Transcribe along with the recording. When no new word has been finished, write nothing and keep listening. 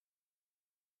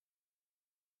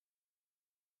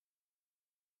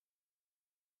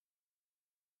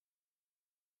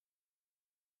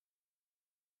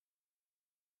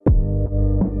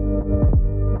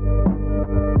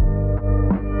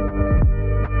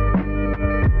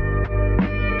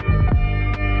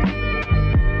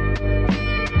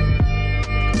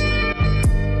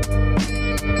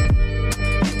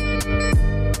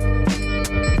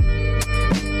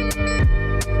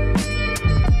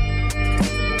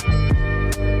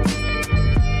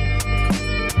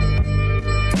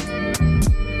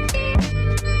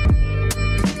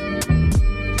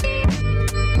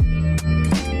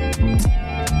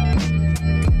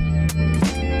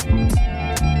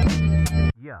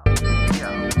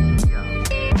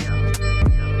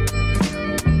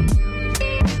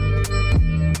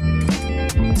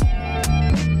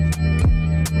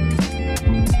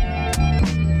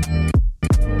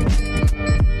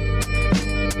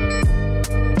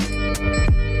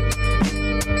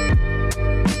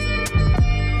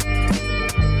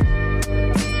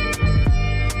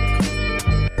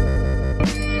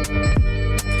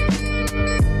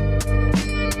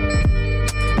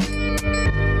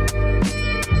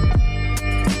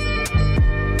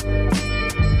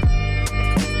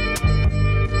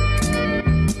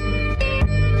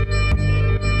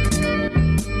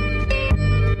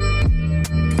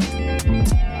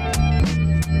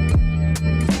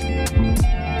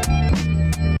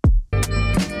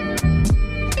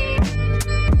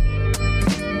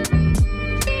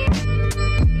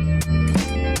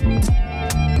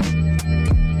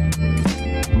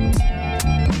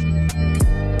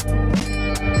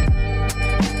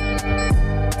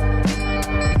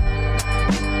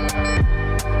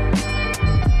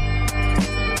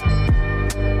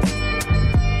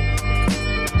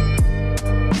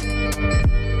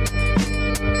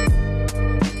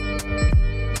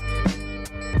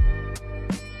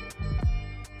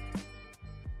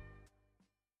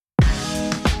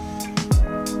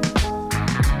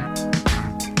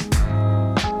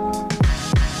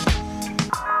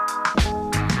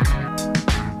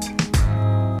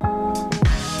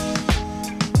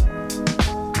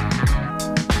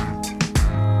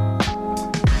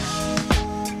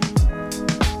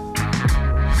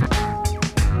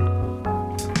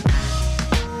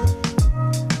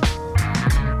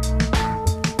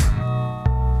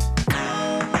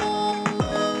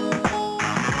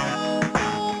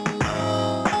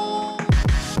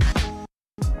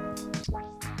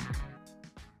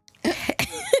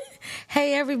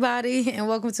Hey everybody, and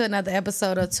welcome to another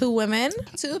episode of Two Women,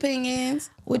 Two Opinions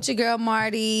with your girl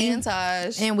Marty and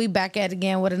Taj. And we back at it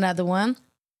again with another one.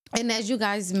 And as you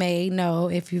guys may know,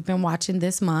 if you've been watching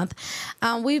this month,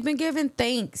 we've been giving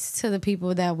thanks to the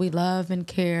people that we love and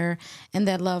care, and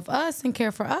that love us and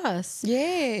care for us.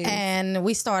 Yes. And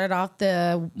we started off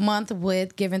the month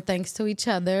with giving thanks to each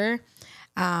other.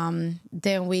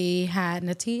 Then we had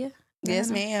Natia.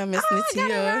 Yes, ma'am, Miss Natia. I got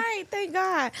it right. Thank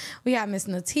God. We got Miss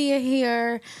Natia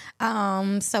here.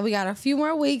 So we got a few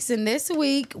more weeks. And this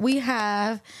week we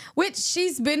have, which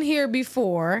she's been here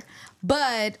before,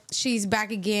 but she's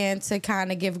back again to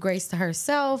kind of give grace to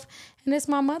herself. And it's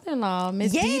my mother-in-law,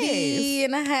 Miss Dee in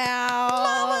the house.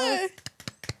 Mama.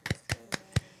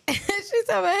 She's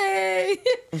over, hey.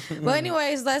 But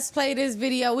anyways, let's play this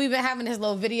video. We've been having this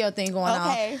little video thing going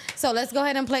on. So let's go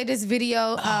ahead and play this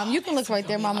video. You can look right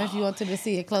there, Mama, if you want to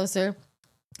see it closer.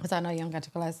 Because I know you don't got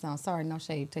your glasses on. Sorry, no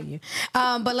shade to you.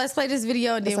 But let's play this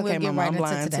video and then we'll get right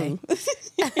into today.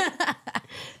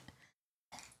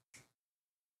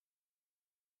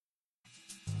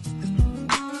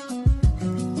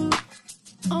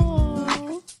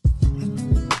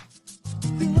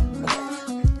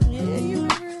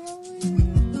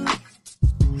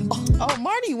 Oh,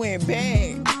 Marty went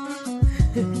back.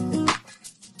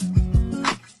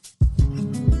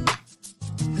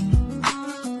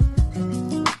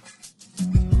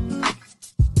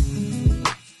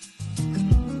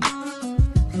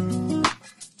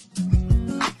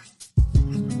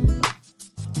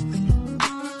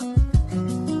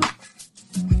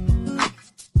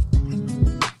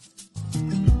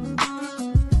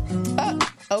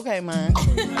 Okay, man.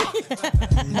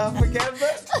 I forgot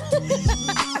about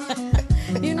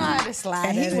You know how to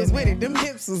slide. And he was with it. Them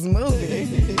hips was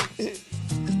moving.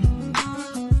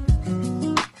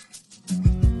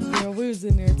 Girl, we was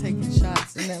in there taking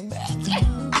shots in that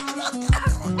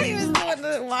bathroom. He was doing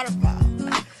the waterfall.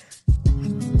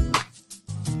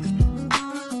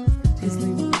 Just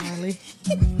leave it, Molly.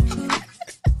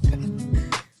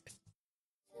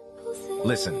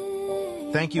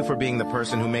 Listen, thank you for being the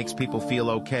person who makes people feel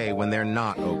okay when they're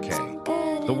not okay.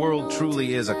 The world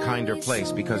truly is a kinder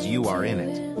place because you are in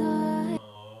it.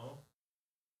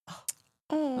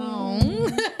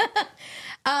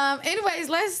 Anyways,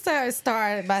 let's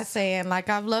start by saying, like,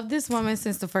 I've loved this woman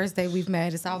since the first day we've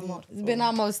met. It's been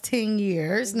almost 10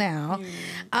 years now.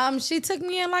 She took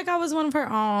me in like I was one of her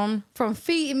own, from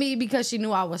feeding me because she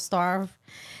knew I would starve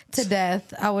to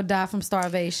death. I would die from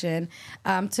starvation.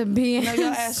 To being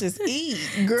your ass just eat,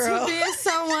 girl. To being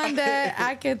someone that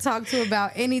I can talk to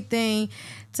about anything,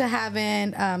 to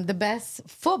having the best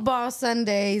football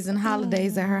Sundays and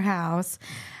holidays at her house,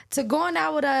 to going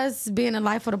out with us, being the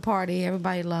life of the party.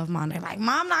 Everybody loved Mom. They're like,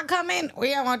 Mom not coming?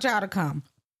 We don't want y'all to come.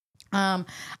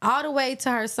 All the way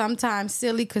to her sometimes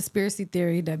silly conspiracy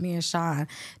theory that me and Sean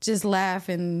just laugh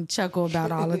and chuckle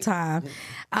about all the time.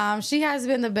 She has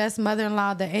been the best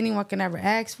mother-in-law that anyone can ever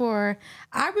ask for.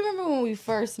 I remember when we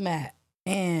first met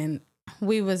and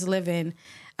we was living,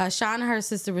 Sean and her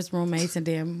sister was roommates, and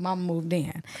then Mama moved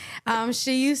in.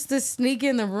 She used to sneak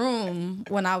in the room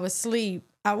when I was asleep.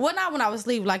 Well, not when I was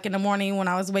asleep, like in the morning when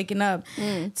I was waking up,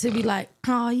 to be like,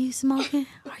 "Oh, are you smoking?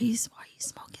 Are you smoking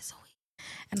some weed?"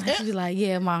 And I should be like,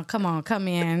 "Yeah, Mom, come on, come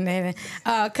in." And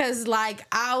cause like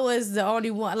I was the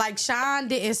only one. Like Sean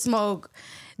didn't smoke.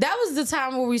 That was the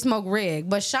time where we smoked reg,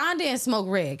 but Sean didn't smoke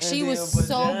reg. She was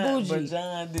so bougie. But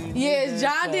John didn't. Yeah,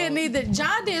 John didn't either.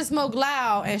 John didn't smoke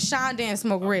loud, and Sean didn't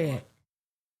smoke reg.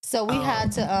 So we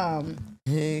had to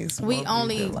He ain't we smoked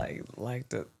only like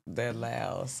that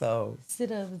loud. So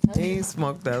sit up and he ain't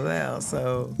smoked that loud.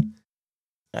 So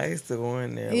I used to go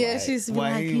in there. Yeah, like, she used to be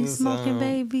while like, he "You was, smoking,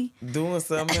 baby?" doing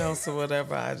something else or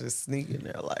whatever. I just sneak in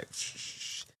there like,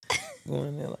 shh, go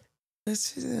in there like,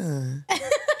 what you doing?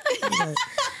 Like,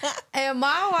 And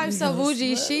my wife so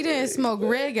bougie, she didn't smoke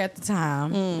reg at the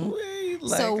time. wait,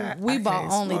 like, So we bought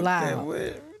can't only smoke that loud.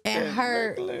 with- And that her-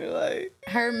 regular, like,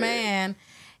 Her man,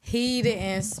 he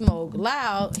didn't smoke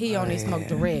loud. He only smoked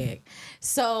the reg.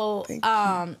 So it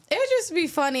would just be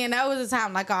funny. And that was the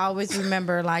time, like I always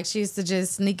remember, like she used to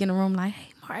just sneak in the room like,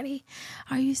 "Hey, Marty,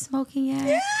 are you smoking yet?"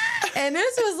 Yeah. And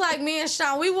this was like me and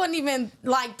Sean. We wasn't even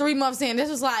like 3 months in. This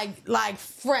was like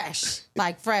fresh,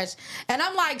 And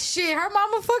I'm like, shit, her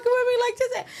mama fucking with me like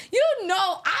this. You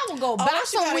know, I will go buy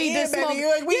some weed to smoke. I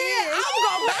will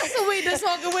go buy some weed to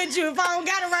smoking with you if I don't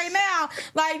got it right now.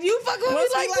 Like you fucking with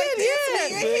me like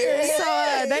this,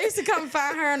 yeah. So they used to come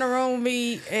find her in the room with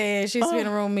me, and she used to be in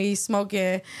the room with me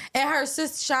smoking. And her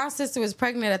sister, Sean's sister, was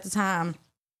pregnant at the time.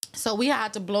 So we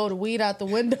had to blow the weed out the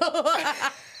window.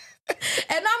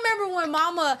 And I remember when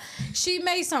Mama, she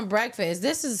made some breakfast.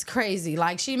 This is crazy.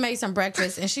 Like, she made some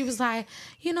breakfast, and she was like,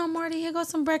 "You know, Marty, here goes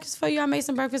some breakfast for you. I made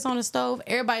some breakfast on the stove.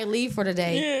 Everybody leave for the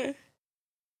day." Yeah.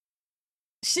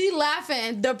 She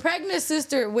laughing. The pregnant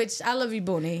sister, which I love you,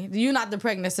 Booney. You're not the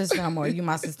pregnant sister no more. You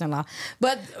my sister-in-law.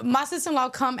 But my sister-in-law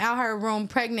come out her room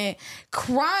pregnant,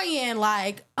 crying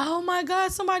like, "Oh my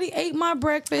God, somebody ate my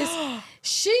breakfast."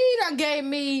 She done gave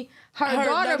me her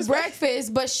daughter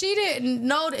breakfast, but she didn't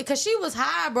know that because she was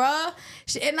high, bruh.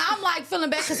 And I'm like feeling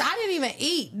bad because I didn't even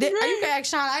eat. You can ask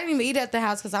Sean, I didn't even eat at the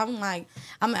house because I'm like,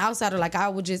 I'm an outsider. Like, I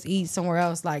would just eat somewhere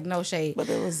else. Like, no shade. but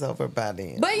it was over by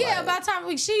then. But yeah, like, by the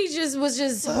time she just was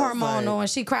hormonal like, and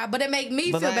she cried. But it made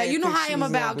me feel but bad. You know how I am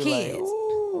about kids.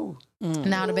 Ooh,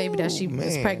 Now the baby that she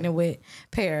was man. pregnant with,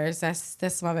 Paris,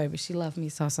 that's my baby. She loved me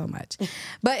so much.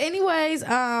 But anyways,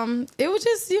 it was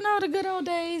just, the good old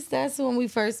days. That's when we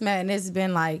first met, and it's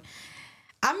been like,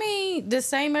 I mean, the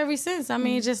same ever since. I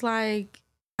mean, just like,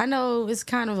 I know it's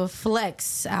kind of a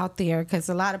flex out there because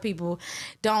a lot of people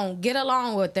don't get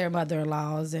along with their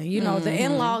mother-in-laws, and the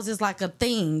in-laws is like a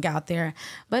thing out there.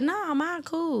 But nah, mine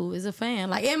cool is a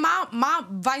fan. Like, and my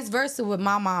vice versa with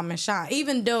my mom and Sean.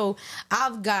 Even though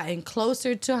I've gotten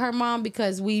closer to her mom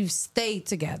because we've stayed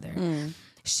together.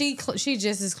 She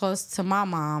just as close to my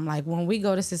mom. Like, when we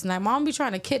go to Cincinnati, Mom be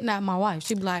trying to kidnap my wife.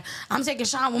 She be like, "I'm taking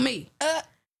Sean with me."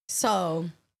 So,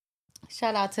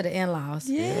 shout out to the in-laws.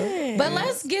 Yeah. But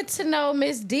let's get to know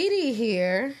Miss Dee Dee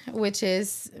here, which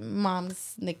is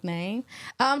Mom's nickname.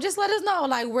 Just let us know,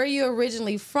 like, where you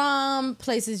originally from,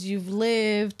 places you've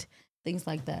lived, things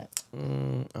like that.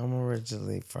 I'm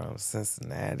originally from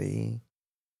Cincinnati,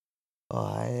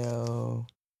 Ohio.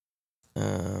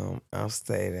 I've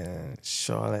stayed in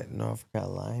Charlotte, North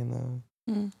Carolina.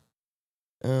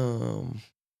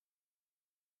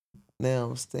 Now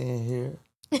I'm staying here.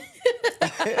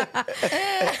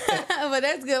 But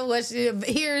that's good.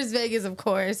 Here is Vegas, of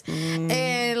course.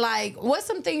 And like, what's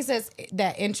some things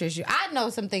that interest you? I know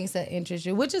some things that interest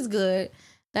you, which is good.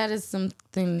 That is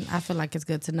something I feel like it's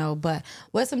good to know. But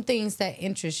what's some things that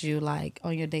interest you, like,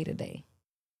 on your day-to-day?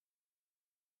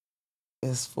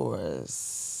 As far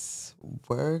as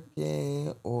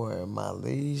working or my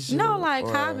leisure? No, like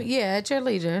or, hobby. Yeah, at your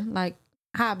leisure, like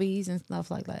hobbies and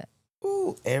stuff like that.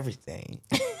 Ooh, everything.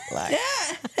 Like,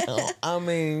 I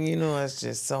mean, it's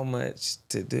just so much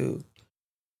to do.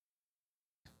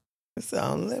 It's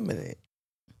unlimited.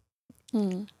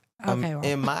 Okay, well.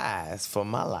 In my eyes, for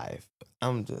my life,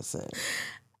 I'm just saying.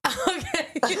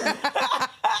 Okay.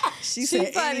 She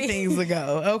said funny. anything's a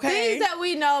go. Okay. Things that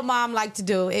we know Mom like to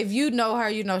do. If you know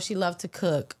her, she loved to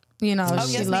cook. She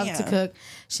yes, loved to ma'am. cook.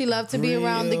 She loved to be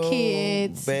around the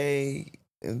kids. Bake.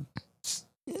 Yeah.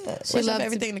 What's your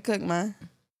favorite thing to cook, Ma?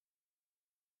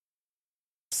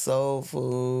 Soul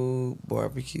food,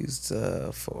 barbecue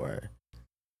stuff, or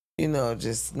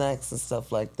just snacks and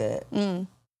stuff like that.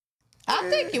 I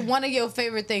think one of your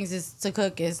favorite things is to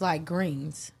cook is like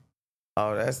greens.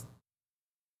 Oh, that's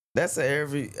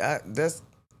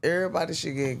everybody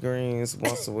should get greens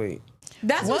once a week.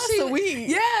 That's Once what she a week?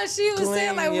 Yeah, she was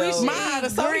saying like we Clean should your- eat the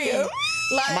sodium. greens.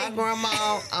 My Like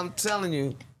grandma, I'm telling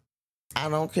you, I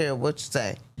don't care what you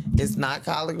say. It's not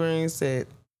collard greens that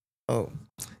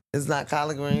it's not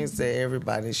collard greens that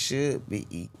everybody should be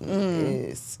eating.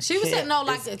 It's she was saying no,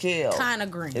 like it's a kale. kind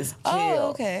of green. It's kale. Oh,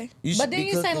 okay. You should But then be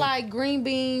you say cooking- like green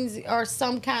beans or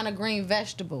some kind of green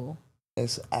vegetable.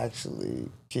 it's actually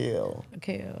kale.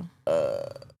 Kale.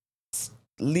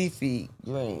 Leafy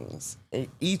greens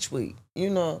each week. If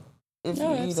you eat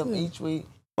them absolutely. each week.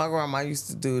 My grandma used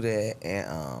to do that,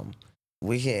 and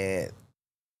we had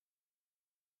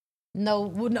No,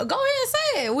 go ahead and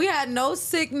say it. We had no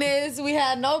sickness. We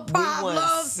had no wasn't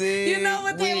problems. sick. You know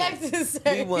what they We- like to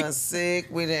say. we wasn't sick.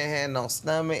 We didn't have no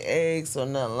stomach aches or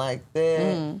nothing like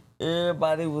that.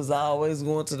 Everybody was always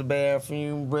going to the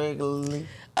bathroom regularly.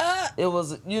 It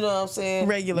was, you know what I'm saying?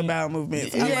 Regular bowel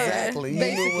movements. I love it. Exactly. You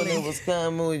knew when basically. it was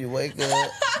coming, when you wake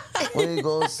up, when you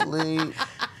go to sleep.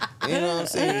 You know what I'm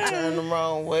saying? You turn the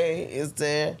wrong way, it's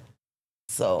there.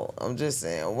 So I'm just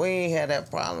saying, we ain't had that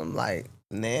problem like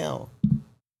now.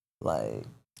 Like,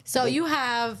 So you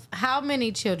have how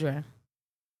many children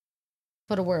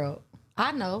for the world?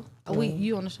 I know.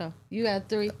 You on the show. You got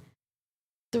three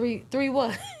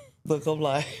what? look, I'm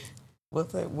like,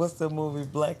 what's the movie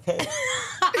Black Cat?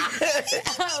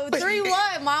 Three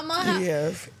what, mama?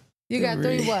 Yes. You got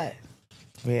three what?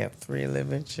 We have 3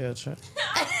 living children,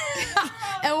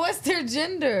 And what's their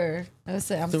gender? I'm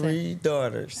saying. 3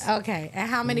 daughters, Okay. And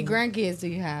how many grandkids do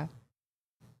you have?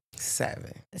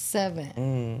 7.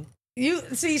 7. You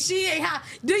see, she ain't how.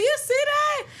 Do you see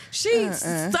that? She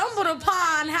stumbled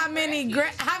upon how many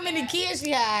kids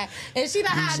she had, and she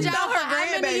done had y'all for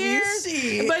how many grandbabies, years?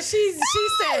 shit. But she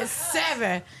said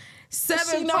 7.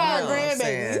 7 She know her probably.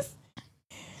 grandbabies.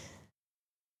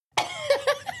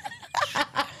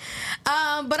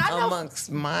 But I know.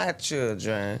 Amongst my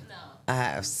children, I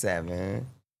have 7,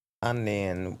 and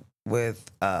then with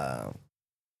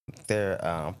their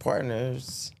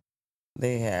partners,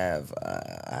 they have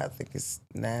I think it's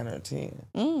 9 or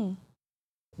 10.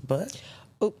 But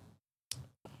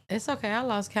It's okay. I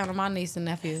lost count of my niece and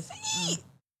nephews.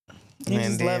 You And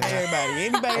just love then- everybody.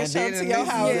 Anybody and show then to the your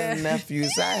nieces house. and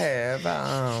nephews I have,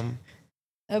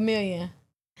 A million.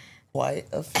 quite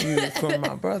a few from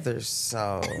my brothers.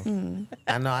 So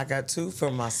I know I got 2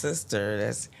 from my sister.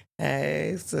 That's,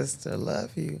 hey sister,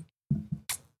 love you.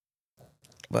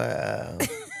 But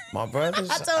my brothers,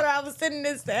 I told her I was sending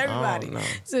this to everybody. no.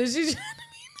 So she.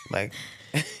 Like,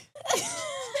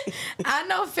 I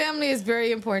know family is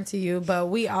very important to you, but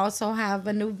we also have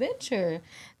a new venture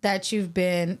that you've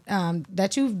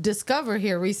discovered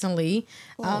here recently.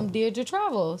 Deirdre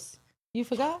Travels. You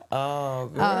forgot? oh,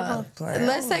 girl,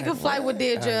 Let's take a flight with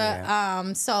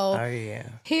Deirdre. So Oh yeah.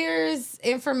 here's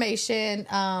information.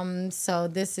 So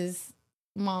this is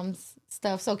mom's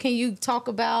stuff. So can you talk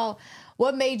about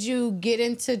what made you get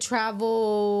into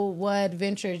travel? What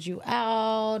ventured you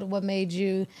out? What made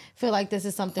you feel like this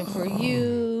is something for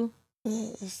you?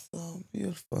 It's so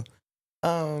beautiful.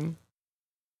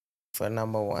 For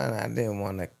number one, I didn't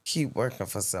want to keep working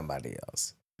for somebody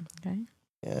else. Okay.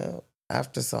 Yeah.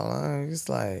 After so long, it's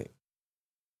like,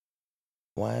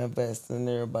 why invest in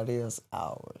everybody else's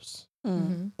hours?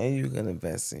 Mm-hmm. And you can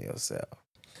invest in yourself.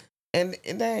 And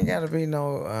it ain't got to be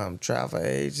no travel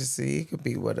agency. It could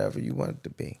be whatever you want it to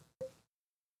be.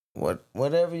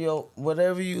 Whatever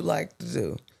you like to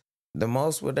do. The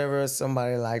most whatever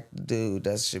somebody like to do,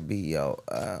 that should be your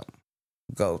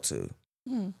go-to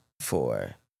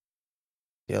for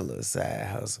your little side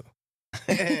hustle.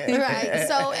 Right.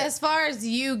 So as far as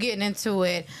you getting into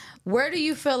it, where do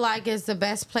you feel like is the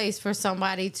best place for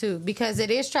somebody to, because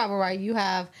it is travel, right? You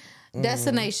have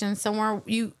destination somewhere,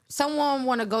 someone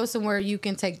want to go somewhere, you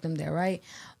can take them there, right?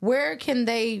 Where can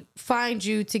they find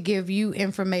you to give you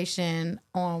information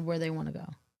on where they want to go?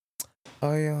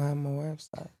 Oh, you don't have my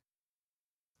website?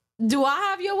 Do I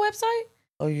have your website?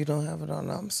 Oh, you don't have it on?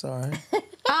 I'm sorry.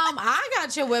 I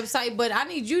got your website, but I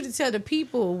need you to tell the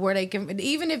people where they can,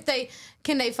 even if they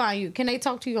find you. Can they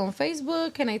talk to you on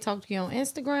Facebook? Can they talk to you on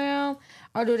Instagram?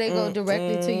 Or do they go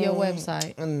directly to your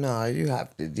website? No, you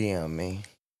have to DM me.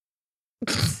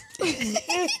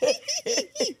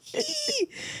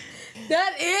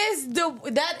 That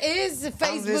is I'm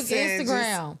Facebook, just saying,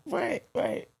 Instagram.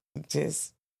 Right.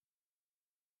 Just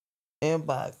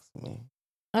inbox me.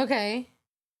 Okay.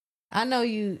 I know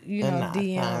you know and I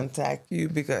DM. contact you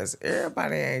because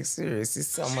everybody ain't serious. It's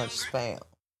so much spam.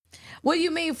 What do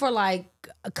you mean for like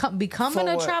becoming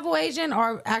For a what? travel agent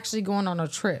or actually going on a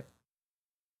trip?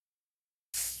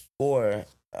 Or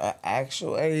an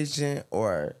actual agent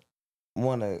or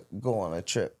want to go on a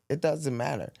trip. It doesn't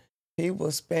matter. People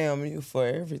spam you for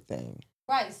everything.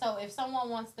 Right. So if someone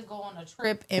wants to go on a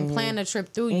trip and Mm-hmm. plan a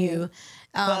trip through you,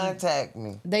 Contact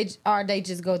me. they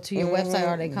just go to your website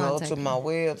or they contact Go to you? my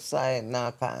website and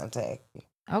I'll contact you.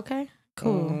 Okay.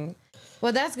 Cool. Mhm.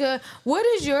 Well, that's good. What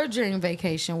is your dream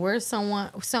vacation? Where's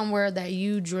somewhere that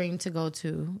you dream to go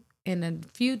to in the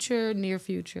future, near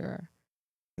future?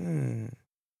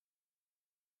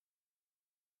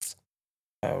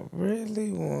 I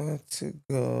really want to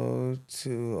go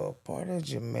to a part of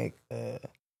Jamaica,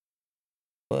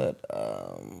 but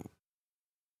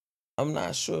I'm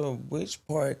not sure which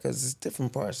part because it's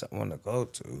different parts I want to go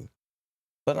to.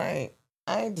 But I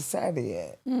ain't decided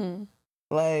yet. Mm.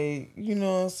 Like, you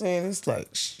know what I'm saying? It's like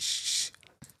shh.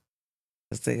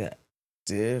 'Cause they got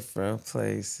different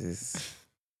places.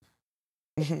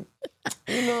 You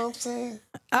know what I'm saying?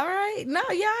 All right. No,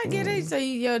 yeah, I get it. So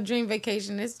your dream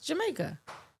vacation is Jamaica.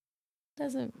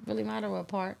 Doesn't really matter what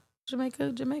part.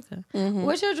 Jamaica. Mhm.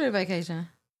 What's your dream vacation?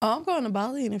 Oh, I'm going to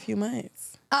Bali in a few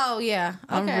months. Oh, yeah.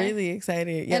 Okay. I'm really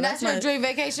excited. Yeah, and that's your my dream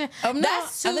vacation? No,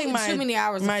 That's too many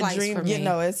hours of my flights dream, for me. You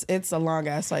know, it's a long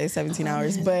ass flight, it's 17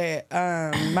 hours. But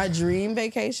my dream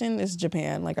vacation is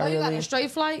Japan. Like Oh, I you got really, a straight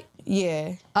flight?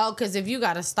 yeah. Oh, because if you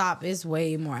got to stop, it's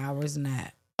way more hours than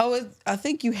that. Oh, I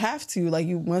think you have to. Like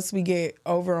once we get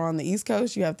over on the East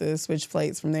Coast, you have to switch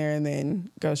flights from there and then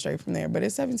go straight from there. But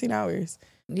it's 17 hours.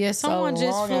 Yeah, someone just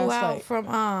long flew ass out flight.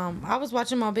 from I was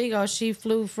watching Mobigo. She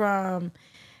flew from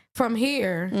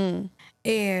here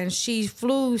and she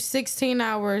flew 16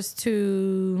 hours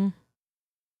to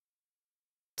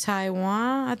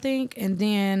Taiwan, I think, and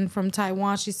then from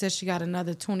Taiwan she said she got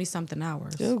another 20 something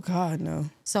hours. Oh God, no.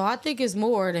 So I think it's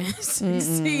more than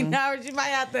 16 hours. You might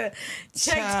have to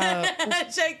check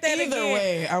that, check that Either again.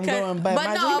 way, I'm going. But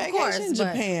my no, dream of course, vacation is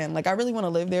but- Japan. Like I really want to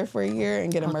live there for a year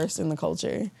and get immersed in the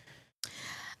culture.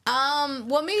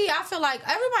 Well, me, I feel like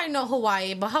everybody know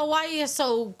Hawaii, but Hawaii is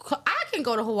so. I can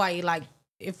go to Hawaii like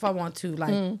if I want to,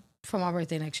 like for my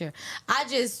birthday next year.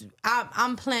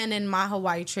 I'm planning my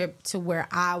Hawaii trip to where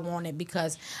I want it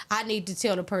because I need to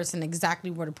tell the person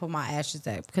exactly where to put my ashes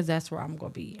at because that's where I'm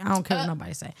gonna be. I don't care what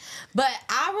nobody say, but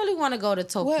I really want to go to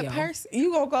Tokyo. What person?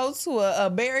 You gonna go to a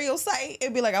burial site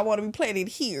and be like, I want to be planted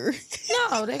here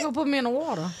No, they gonna put me in the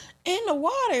water. in the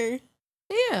water?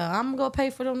 Yeah, I'm gonna pay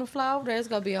for them to fly over there. It's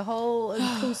gonna be a whole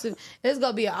inclusive. It's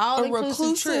gonna be an all A inclusive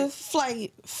reclusive trip.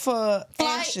 flight for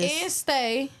Flight ashes. and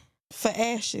stay. For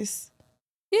ashes.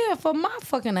 Yeah, for my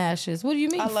fucking ashes. What do you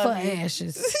mean I for love you.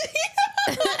 ashes?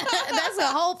 That's a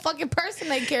whole fucking person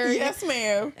they carry. Yes,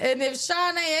 ma'am. And if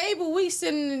Sean ain't able, we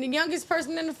sending the youngest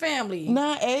person in the family.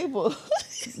 Not able.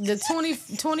 The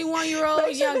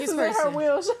 21-year-old youngest person.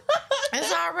 wheels.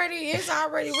 It's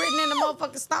already written in the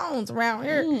motherfucking stones around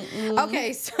here.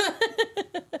 Okay, so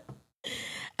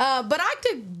but I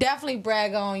could definitely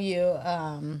brag on you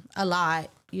a lot,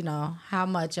 you know, how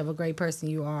much of a great person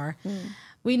you are.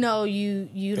 We know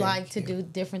you like to do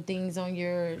different things on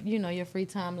your, you know, your free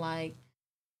time. Like,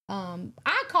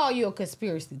 I call you a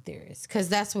conspiracy theorist because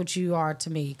that's what you are to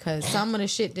me. Because some of the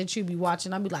shit that you be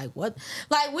watching, I'll be like, what?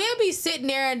 Like, we'll be sitting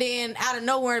there and then out of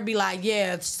nowhere be like,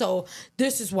 yeah, so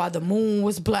this is why the moon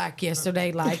was black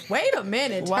yesterday. Like, wait a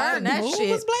minute, Why turn the that moon shit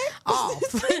was black?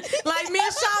 off. Like, me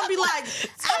and Sean be like,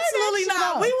 absolutely shit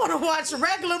not. off. We want to watch a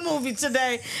regular movie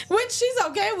today, which she's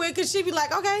okay with because she be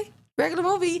like, okay, regular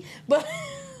movie. But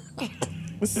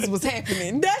This is what's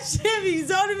happening. that shit be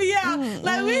zoning me out.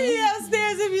 Like we be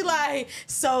upstairs and be like,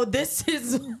 so this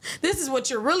is what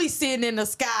you're really seeing in the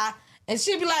sky. And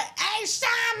she'd be like, hey, Sean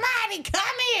Mighty, come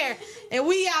here. And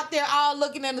we out there all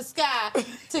looking in the sky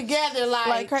together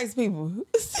Like crazy people.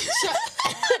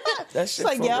 That shit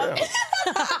like, for yeah. real.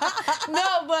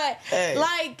 No, but Hey.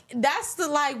 like that's the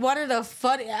like one of the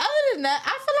funny. Other than that,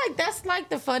 I feel like that's like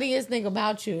the funniest thing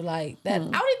about you. Like that, I don't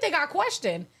even think I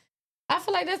question. I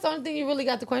feel like that's the only thing you really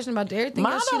got to question about everything.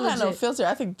 Mine else, she don't have no legit. filter.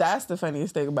 I think that's the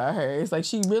funniest thing about her. It's like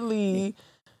she really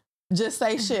just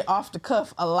say shit off the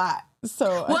cuff a lot.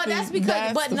 So Well, I think that's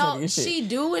because, but the no, funniest shit. she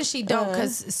do and she don't.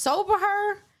 Cause sober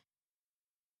her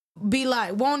be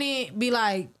like, won't it be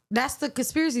like? That's the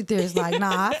conspiracy theorist. Like,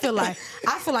 nah, I feel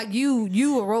like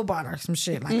you a robot or some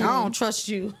shit. Like, I don't trust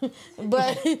you.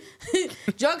 But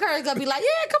Drunk Curry's gonna be like,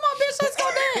 yeah, come on, bitch, let's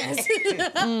go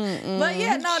dance. But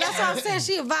yeah, no, that's what I'm saying.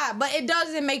 She a vibe, but it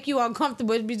doesn't make you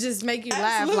uncomfortable. It just make you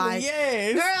Absolutely, laugh. Like,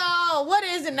 yes. girl, what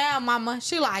is it now, mama?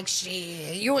 She like,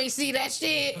 shit, you ain't see that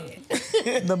shit.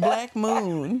 The black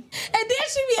moon. And then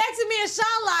she be asking me and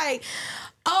Sean like,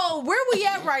 oh, where we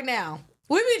at right now?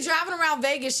 We be driving around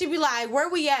Vegas. She be like, where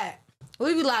we at?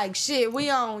 We be like, shit, we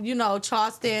on,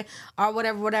 Charleston or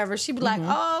whatever. She be like,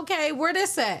 oh, okay, where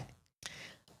this at?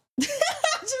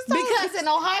 Because in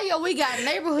Ohio we got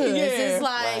neighborhoods. Yeah. It's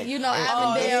like,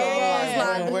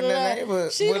 Avondale, Rose, What the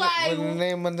neighborhood? She what like, the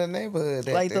name of the neighborhood?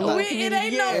 Like the little it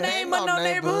ain't no Yeah, name of no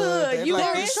neighborhood. You like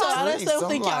are the so. streets. I still I'm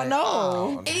think y'all like, know.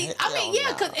 oh, I mean,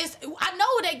 yeah, because I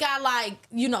know they got like,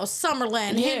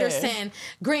 Summerlin, Yeah. Henderson,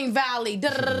 Green Valley,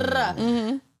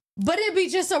 but it be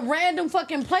just a random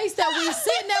fucking place that we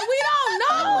sitting there. We don't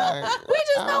know. Like, We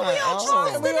just know we on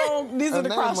Charleston. These are the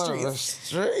the cross name of the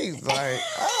streets. streets. Like,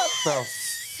 what the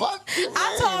fuck?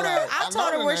 I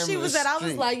told her where she was at. I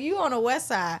was like, you on the west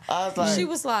side. I was like- she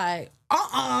was like,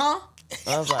 I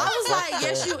was like, I was like,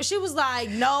 yes. She was like,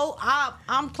 no,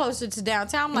 I'm closer to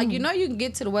downtown. I'm like, you can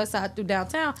get to the west side through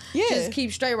downtown. Yeah. Just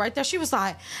keep straight right there. She was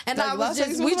like, and Like I was Las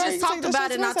Vegas we Boulevard, just you talked take that about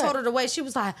shit it, to and I the told side. her the way. She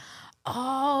was like,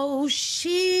 oh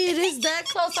shit, is that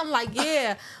close? I'm like,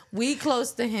 yeah, we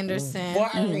close to Henderson.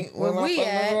 Why? When Where we I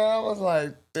at? I was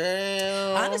like,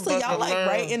 damn. Honestly, I'm y'all about like to learn.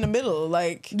 right in the middle.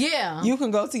 Like, Yeah. you can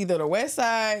go to either the west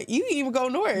side. You can even go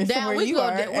north Down, from where we you go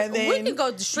are, down- and we then can go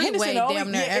the streetway Henderson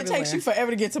damn near it takes everywhere. you forever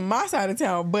to get to my side of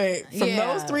town, but from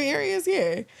Yeah. those three areas,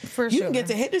 yeah, For you sure. can get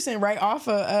to Henderson right off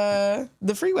of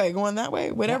the freeway going that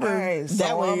way, whatever Right, that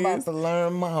so way I'm about is. to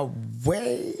learn my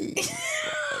way.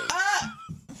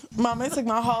 Mama, it took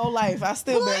my whole life. I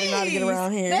still barely know how to get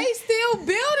around here. They still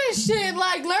building shit.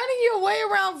 Like learning your way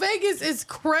around Vegas is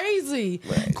crazy.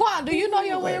 Right. Quan, do you know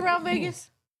your way around Vegas?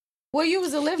 Well, you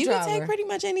was a Lyft You driver. can take pretty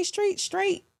much any street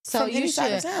straight so from you any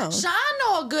side of should. town. Sean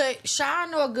know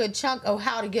a good chunk of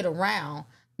how to get around.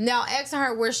 Now asking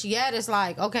her where she at, it's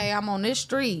like, okay, I'm on this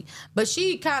street, but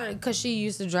she kind of because she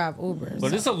used to drive Uber. But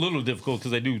so. it's a little difficult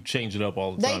because they do change it up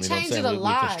all the They time. You know what I'm change saying? it a With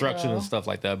lot, construction bro. and stuff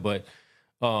like that. But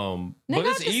Nigga, it's I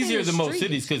just easier seen than the most streets.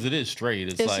 cities because it is straight.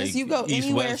 It's It's like just you go east,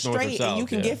 anywhere west, north, or straight south, and you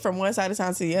can yeah. get from one side of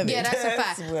town to the other. Yeah, that's a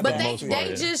That's fact. what But I'm they most part,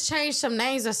 yeah. just changed some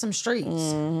names of some streets.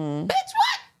 Bitch, what?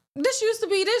 This used to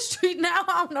be this street. Now I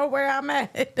don't know where I'm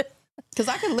at. Because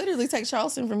I could literally take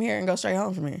Charleston from here and go straight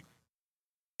home from here.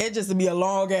 It just would be a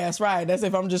long ass ride. That's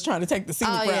if I'm just trying to take the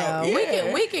scenic Oh yeah.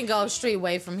 route. We can go street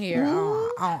way from here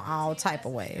on all type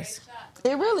of ways.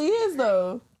 It really is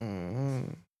though.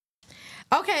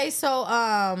 Okay, so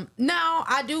now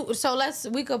I do. So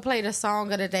we could play the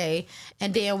song of the day,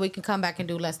 and then we can come back and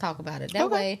do Let's Talk About It. That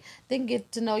Okay. way they can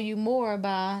get to know you more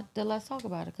about the Let's Talk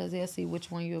About It because they'll see which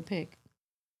one you'll pick.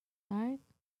 All right.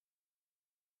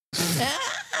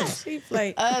 She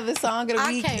played. The song of the I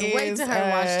week can't wait to her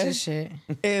watch this shit.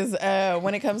 is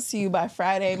When It Comes to You by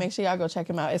Friday. Make sure y'all go check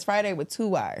him out. It's Friday with 2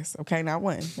 Y's. Okay, not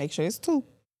 1. Make sure it's 2.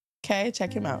 Okay,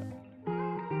 check him out.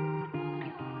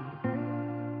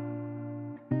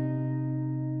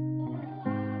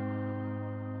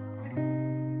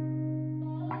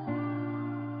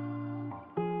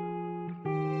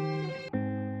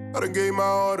 I done gave my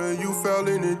all to you, fell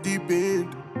in the deep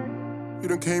end. You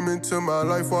done came into my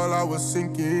life while I was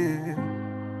sinking.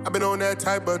 I've been on that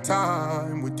type of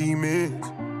time with demons.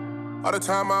 All the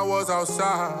time I was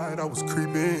outside, I was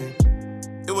creeping.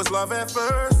 It was love at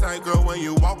first sight, girl, when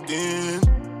you walked in.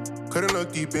 Couldn't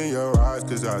look deep in your eyes,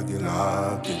 cause I get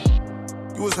locked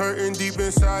in. You was hurting deep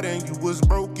inside and you was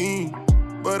broken.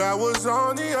 But I was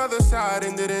on the other side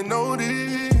and didn't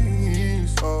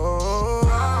notice. Oh,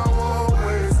 I won't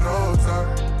waste no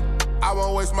time. I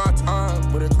won't waste my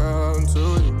time when it comes to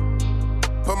you.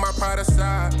 Put my pride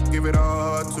aside, give it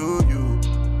all to you.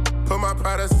 Put my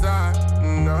pride aside,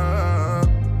 nah.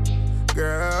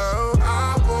 Girl,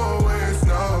 I won't waste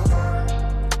no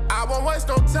time. I won't waste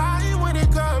no time when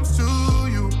it comes to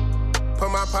you. Put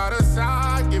my pride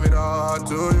aside, give it all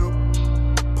to you.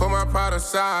 Put my pride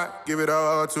aside, give it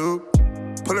all to.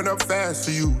 Pulling up fast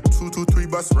for you, 2, 2, 3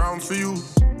 bus rounds for you.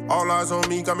 All eyes on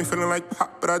me, got me feeling like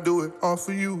pop, but I do it all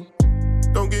for you.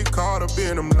 Don't get caught up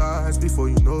in them lies before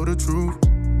you know the truth.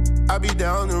 I be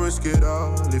down to risk it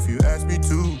all if you ask me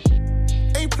to.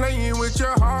 Ain't playing with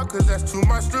your heart, cause that's too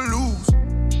much to lose.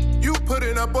 You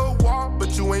putting up a wall,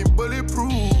 but you ain't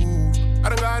bulletproof. I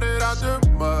done got it out the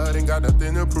mud, ain't got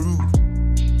nothing to prove.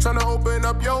 Tryna open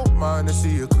up your mind to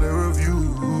see a clearer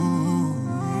view.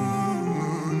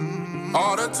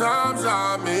 All the times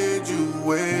I made you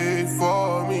wait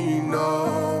for me,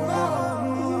 no.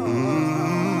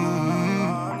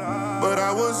 But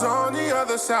I was on the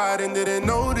other side and didn't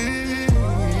notice.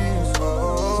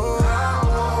 Oh, I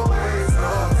won't waste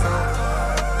no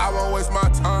time. I won't waste my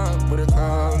time when it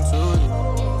comes to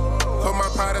you. Put my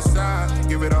pride aside,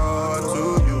 give it all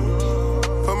to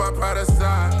you. Put my pride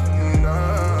aside,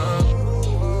 nah.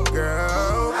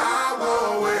 Girl, I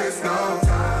won't waste no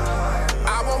time.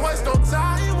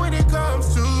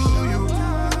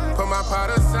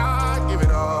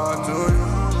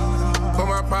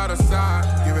 pride aside,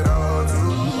 give it all to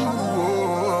you.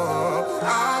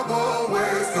 I won't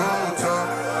waste no time.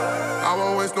 I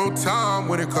won't waste no time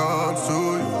when it comes to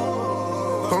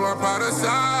you. Put my pride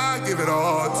aside, give it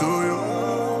all to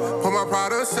you. Put my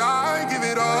pride aside, give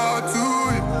it all to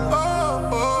you.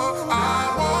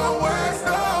 I won't waste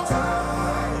no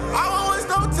time. I won't waste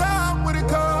no time when it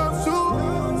comes to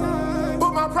you.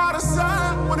 Put my pride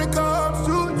aside when it comes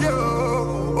to you.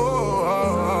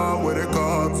 When it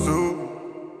comes to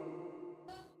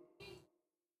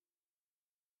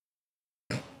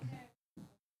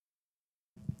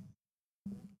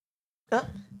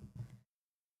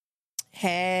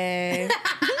Hey.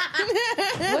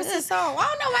 What's the song? I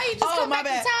don't know why you just come my back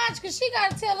bad. to Taj, because she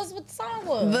got to tell us what the song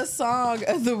was. The song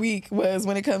of the week was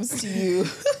When It Comes to You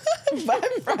by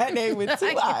Friday with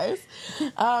 2 Eyes.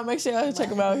 Make sure y'all check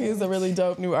him out. He's a really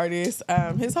dope new artist.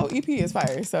 His whole EP is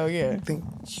fire. So, yeah.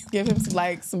 Give him some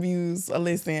likes, some views, a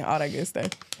listen, all that good stuff.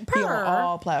 He on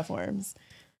all platforms.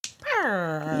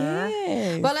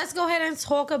 Yes. Well, let's go ahead and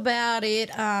talk about it.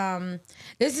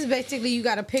 This is basically you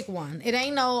got to pick one. It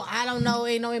ain't no, I don't know,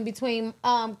 ain't no in between.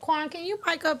 Quan, can you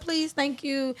mic up, please? Thank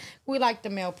you. We like the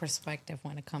male perspective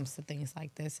when it comes to things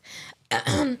like this.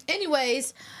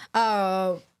 Anyways,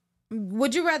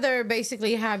 would you rather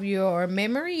basically have your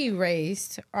memory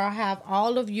erased or have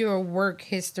all of your work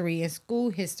history and school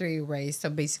history erased? So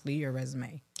basically your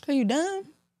resume. Are you dumb?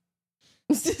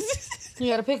 You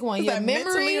got to pick one. Is Your that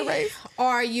mentally memory erased?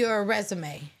 or your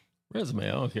resume. Resume,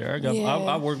 I don't care. Yeah.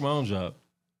 I work my own job.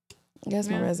 That's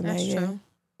my resume, that's yeah. true.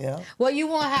 Yeah. Well, you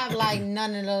won't have like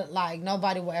none of the, like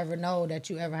nobody will ever know that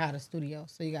you ever had a studio.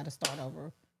 So you got to start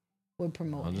over with I'm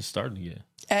promoting. just starting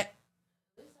again.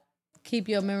 Keep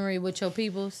your memory with your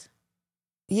peoples.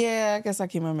 Yeah, I guess I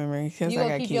keep my memory because You I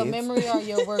gonna got keep kids. your memory or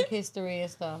your work history and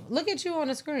stuff. Look at you on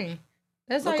the screen.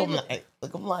 That's how Look you him look. like.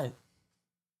 Look him like.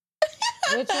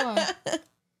 Which one?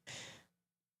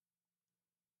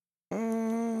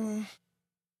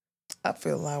 I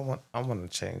feel like I want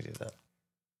to change it up.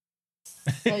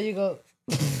 So you go.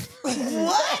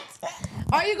 What?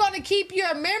 Are you gonna keep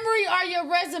your memory or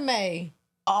your resume?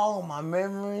 Oh, my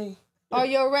memory. Or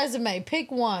your resume?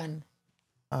 Pick one.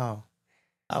 Oh,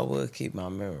 I would keep my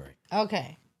memory.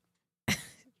 Okay.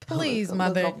 Please, Look,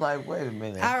 mother. I'm like, wait a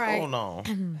minute. All right. Hold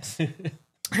on.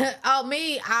 Oh,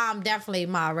 me, definitely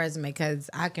my resume because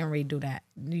I can redo that.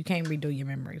 You can't redo your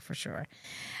memory for sure.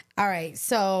 All right,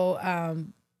 so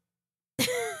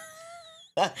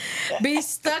be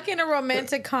stuck in a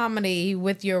romantic comedy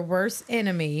with your worst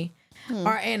enemy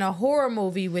or in a horror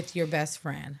movie with your best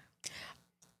friend.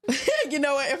 You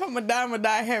know what? If I'm gonna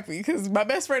die happy because my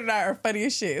best friend and I are funny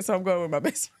as shit. So I'm going with my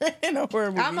best friend in a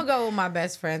horror movie. I'm going to go with my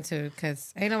best friend too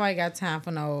because ain't nobody got time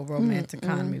for no romantic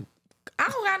comedy. I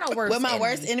don't got no worst with my enemy.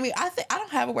 worst enemy, I don't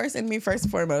have a worst enemy first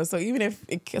and foremost. So even if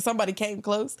somebody came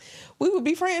close, we would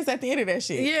be friends at the end of that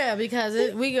shit. Yeah,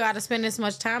 because we got to spend this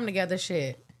much time together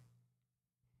shit.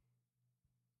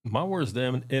 My worst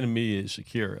damn enemy is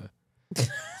Shakira.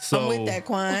 So I'm with that,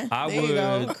 Quan. I There you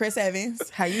go. would- Chris Evans,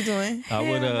 how you doing? I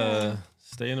would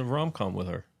stay in a rom-com with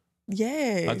her.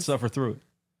 Yes. I'd suffer through it.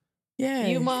 Yeah.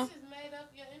 You, Ma?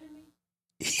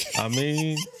 I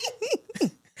mean,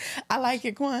 I like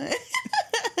it, Quan.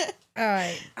 All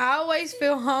right. I always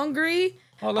feel hungry.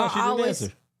 oh no, I she didn't always-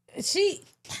 answer.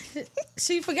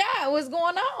 She forgot what's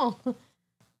going on.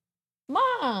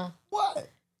 Ma. What?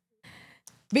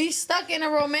 Be stuck in a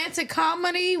romantic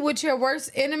comedy with your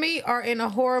worst enemy or in a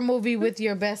horror movie with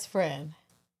your best friend.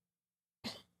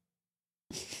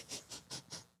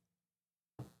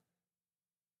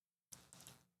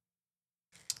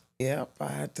 Yep, I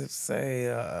had to say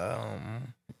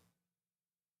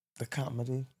the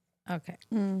comedy. Okay.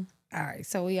 Mm. All right.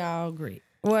 So we all agree.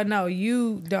 Well, no,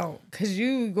 you don't because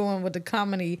you going with the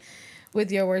comedy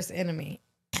with your worst enemy.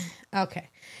 Okay.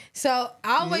 So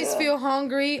always feel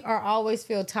hungry or always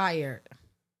feel tired.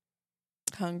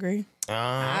 Hungry.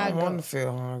 I go- want to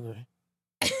feel hungry.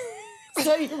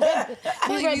 So you rather,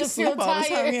 You feel sleep all the time. You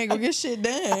tired? ain't gonna get shit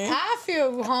done. I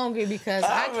feel hungry because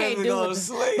I I'd can't rather do go it. to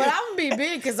sleep. But I'm gonna be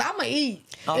big because I'm gonna eat.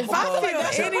 If I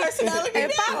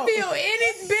feel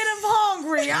any bit of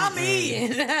hungry, I'm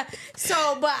eating.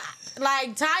 So, but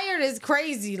like tired is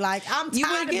crazy. Like I'm You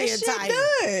tired wouldn't of get being shit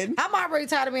tired. done. I'm already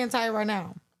tired of being tired right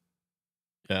now.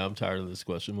 Yeah, I'm tired of this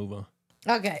question. Move on.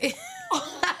 Okay.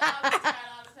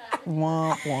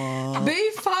 Womp womp.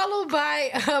 Be followed by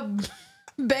a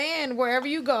band wherever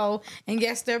you go and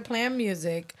guess they're playing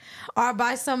music, or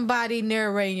by somebody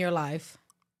narrating your life.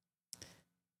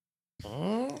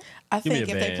 I Give me think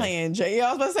a if they band. playing J, yeah,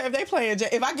 I was about to say if they playing J,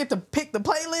 if I get to pick the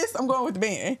playlist, I'm going with the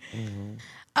band.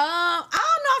 I don't know.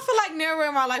 I feel like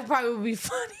narrating my life probably would be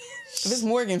funny. If it's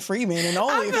Morgan Freeman and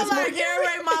only I if feel it's like Morgan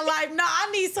narrate my life. No, I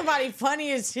need somebody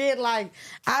funny as shit, like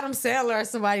Adam Sandler or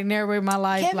somebody narrate my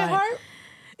life. Kevin like, Hart.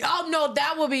 Oh no,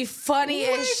 that would be funny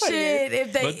Way as funnier. shit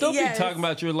if they. But don't yes. be talking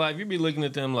about your life. You be looking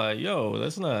at them like, yo,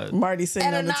 that's not. Marty sitting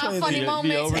At a on the toilet. non-funny Be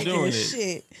moment. overdoing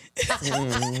taking it. shit.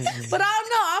 But I don't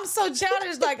know. I'm so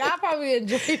childish. Like I probably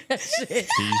enjoy that shit.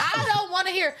 I don't want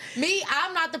to hear me.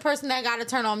 I'm not the person that got to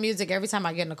turn on music every time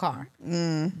I get in the car.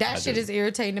 That shit is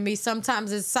irritating to me.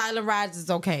 Sometimes it's silent rides is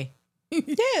okay.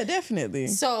 Yeah, definitely.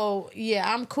 So yeah,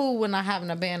 I'm cool when I having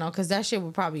a band on because that shit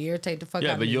would probably irritate the fuck out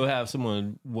Yeah, of but me. you'll have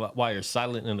someone while you're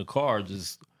silent in the car.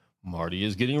 Just Marty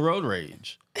is getting road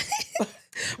rage.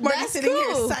 Marty That's sitting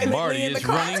here cool. silently Marty in the is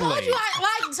car. running Told late. you I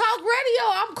like talk radio.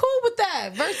 I'm cool with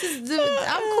that.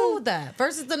 I'm cool with that.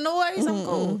 Versus the noise, I'm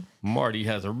cool. Marty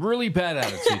has a really bad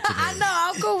attitude today. I know.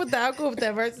 I'm cool with that. I'm cool with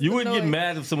that. Versus You the wouldn't get noise.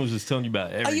 mad if someone was just telling you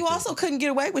about everything. You also couldn't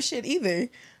get away with shit either.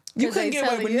 You 'Cause they couldn't get away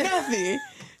telling with you. nothing.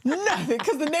 Nothing.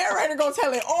 Because the narrator gonna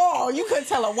tell it all. You couldn't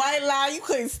tell a white lie. You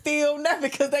couldn't steal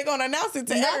nothing because they gonna announce it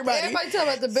to everybody. Everybody talking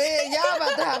about the band. Y'all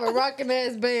about to have a rocking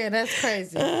ass band. That's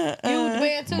crazy. You the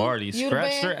band too? Marty You the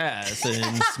scratched band? her ass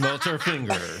and smelt her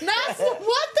finger. That's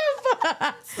what the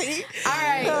fuck. See? All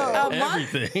right,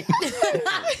 Everything.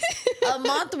 a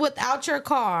month without your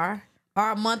car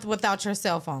or a month without your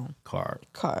cell phone. Car.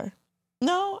 Car.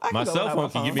 No, I can My go cell without phone my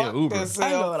can give me Fuck an Uber. this I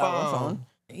can go cell without my phone. phone.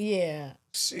 Yeah.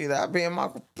 Shit, I be in my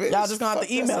bitch. Y'all just gonna have Fuck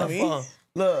to email that me. cell phone.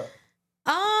 Look.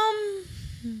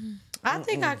 I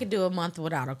think I could do a month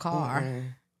without a car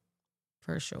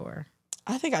for sure.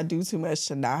 I think I do too much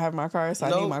to not have my car, so I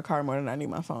Nope. need my car more than I need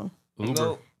my phone. Uber.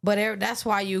 Nope. But that's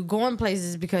why you going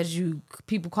places because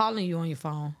people calling you on your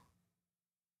phone.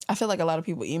 I feel like a lot of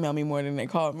people email me more than they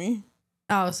call me.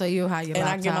 Oh, so you have your And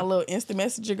laptop. I get my little instant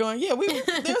messenger going, yeah,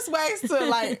 there's ways to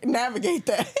like navigate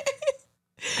that.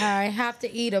 I have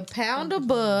to eat a pound of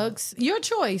bugs. Your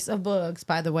choice of bugs,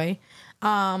 by the way,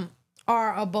 or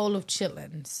a bowl of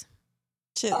chitlins.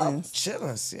 Chitlins.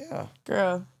 Chillins, yeah.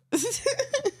 Girl.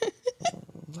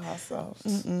 Hot sauce.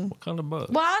 What kind of bug?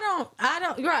 Well,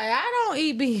 I don't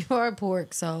eat beef or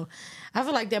pork, so I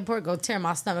feel like that pork gonna tear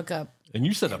my stomach up. And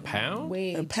you said a pound?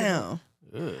 Way A too pound.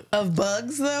 Of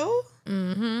bugs though?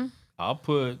 I'll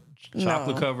put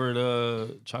chocolate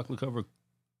covered.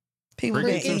 People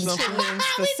been Crickets or eating something? chitlins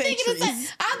for centuries. I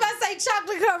was about to say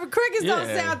chocolate covered crickets don't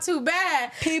Yeah. sound too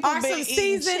bad. People Or been some eating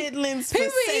seasoned- chitlins for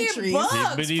People eat centuries. bugs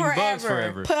They've been eating bugs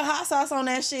forever. Put hot sauce on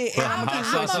that shit. Put and hot I'm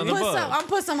sauce on the bug. I'm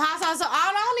put some hot sauce.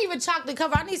 I don't even chocolate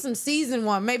cover. I need some seasoned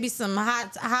one. Maybe some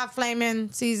hot flaming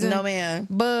seasoned. No, ma'am.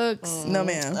 Bugs. No,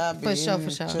 ma'am. I be For sure, eating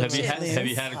for sure. Have you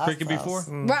chitlins. had a Hot cricket sauce.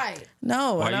 before? Right.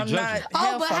 No, Why and you I'm judging? not.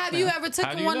 hell Oh, but fuck have you no. ever How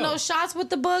taken do you one of know? those shots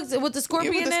with the bugs with the Yeah,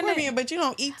 scorpion with the in scorpion, it? but you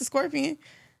don't eat the scorpion.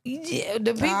 Yeah,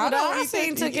 the people I that don't I eat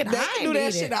seen took it. They I do ain't that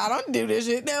eat shit. it. I don't do this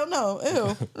shit. No, no. Ew.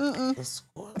 Mm-mm. The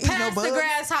scorpion. Eat no Pass the bugs.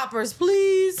 grasshoppers,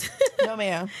 please. No,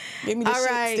 ma'am. Give me the All shit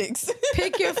right. sticks.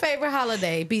 Pick your favorite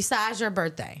holiday besides your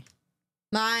birthday.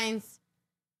 Mine's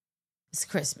it's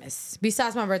Christmas.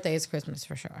 Besides my birthday, it's Christmas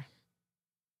for sure.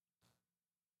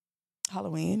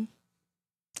 Halloween.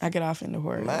 I get off into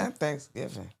horror. Man,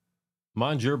 Thanksgiving.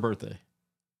 Mine's your birthday.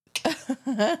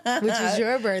 Which is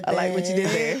your birthday. I like what you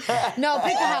did there. No,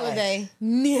 pick a holiday.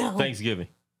 No. Thanksgiving.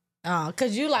 Oh,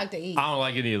 because you like to eat. I don't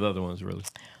like any of the other ones really.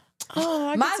 Oh,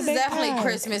 I get Mine's to is bake definitely pies.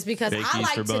 Christmas because Bake I like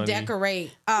Easter to bunny. decorate.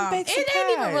 Bake some It ain't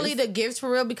even pies. really the gifts for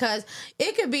real because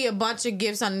it could be a bunch of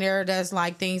gifts on there that's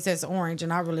like things that's orange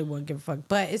and I really wouldn't give a fuck.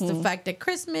 But it's the fact that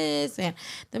Christmas and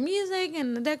the music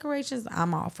and the decorations,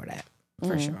 I'm all for that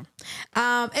for sure.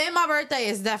 And my birthday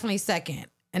is definitely second,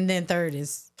 and then third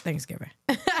is Thanksgiving.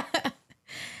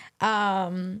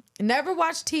 Never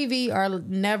watch TV or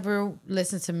never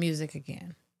listen to music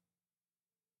again.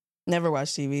 Never watch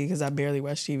TV because I barely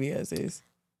watch TV as is.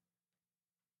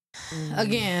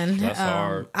 Again, That's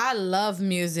hard. I love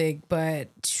music, but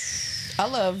I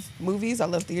love movies. I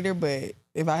love theater, but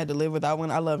if I had to live without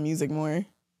one, I love music more.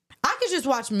 I could just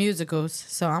watch musicals,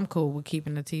 so I'm cool with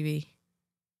keeping the TV.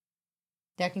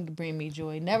 That can bring me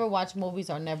joy. Never watch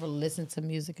movies or never listen to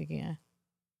music again.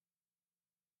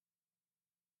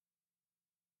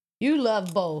 You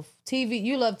love both. TV,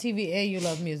 you love TV and you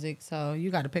love music, so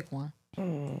you got to pick one.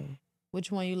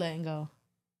 Which one you letting go?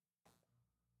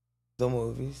 The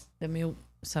movies.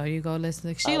 So you go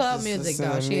listen to. She I love just music listen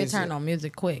though. to She'll music. turn on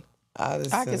music quick. I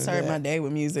can start my day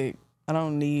with music. I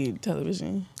don't need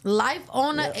television. Life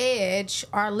on the edge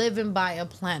or living by a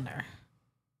planner.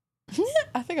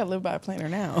 I think I live by a planner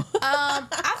now.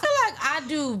 I feel like I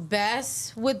do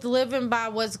best with living by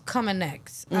what's coming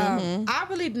next. I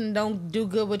really don't do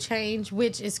good with change,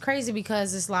 which is crazy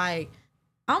because it's like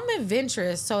I'm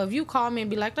adventurous. So if you call me and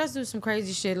be like, let's do some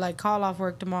crazy shit, like call off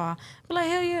work tomorrow, be like,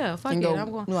 hell yeah, fuck And it, go, I'm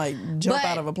going. like, jump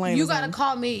out of a plane. You or gotta something.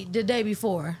 call me the day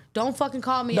before. Don't fucking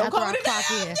call me Don't after call I me the clock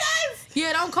day- in. Yes!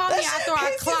 Yeah, don't call That me shit after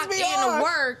I pisses clock me in off. to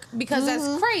work because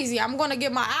that's crazy. I'm gonna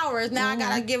get my hours. Now I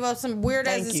gotta give up some weird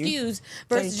ass Thank you. excuse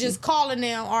versus Thank just calling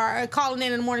them or calling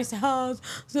in the morning saying, oh,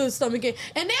 so stomach ache.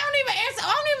 And they don't even answer.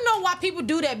 I don't even know why people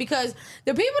do that because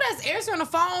the people that's answering the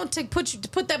phone to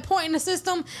put that point in the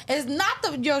system is not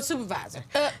your supervisor.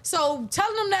 So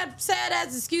telling them that sad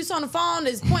ass excuse on the phone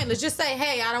is pointless. Just say,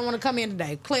 hey, I don't want to come in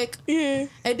today. Click. Yeah.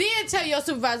 And then tell your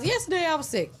supervisor, yesterday I was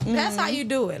sick. That's how you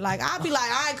do it. Like, I'll be like,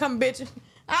 I ain't coming, bitch.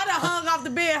 I done hung off the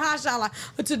bed, shot like,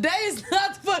 but today is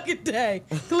not the fucking day.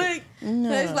 Click.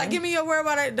 It's like, give me your word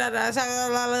about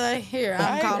it. Here,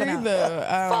 I'm calling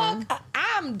out. Fuck.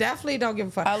 I'm definitely don't give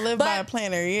a fuck. I live by a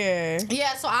planner, yeah.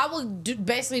 Yeah, so I will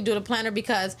basically do the planner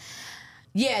because,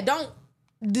 yeah,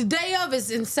 the day of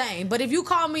is insane. But if you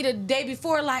call me the day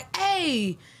before, like,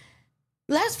 hey,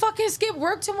 let's fucking skip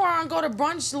work tomorrow and go to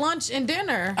brunch, lunch, and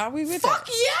dinner. Are we with Fuck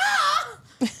yeah!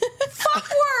 Fuck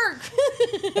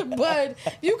work. But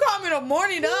you call me the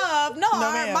morning of. No,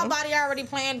 ma'am. my body already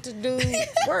planned to do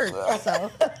work.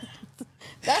 So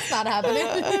that's not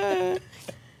happening.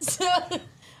 So,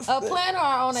 a planner or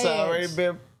on It's already edge?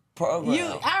 been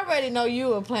programmed. I already know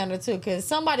you a planner too, because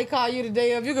somebody call you the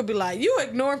day of, you could be like, you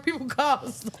ignoring people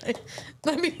calls. Like,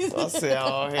 let me. I said,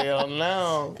 oh, hell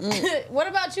no. What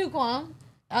about you, Kwam?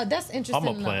 That's interesting. I'm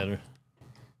a to know. planner.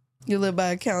 You live by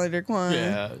a calendar, Quan.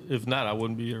 Yeah, if not, I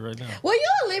wouldn't be here right now. Well,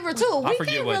 you're a Libra too. I We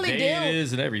forget can't what really day deal. it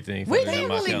is and everything. We if I look at can't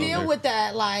my really deal calendar. with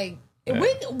that. Like,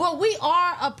 but we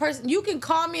are a person. You can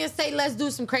call me and say, let's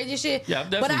do some crazy shit. Yeah, I'm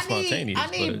but definitely spontaneous, I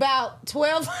need but- about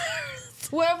 12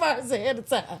 hours ahead of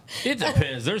time. It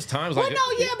depends. There's times like Well,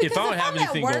 no, yeah, because if I don't have I'm at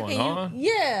anything work going and on,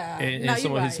 yeah, and no,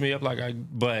 someone you're hits right. me up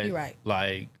but You're right.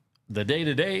 like the day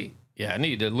to day, yeah, I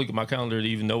need to look at my calendar to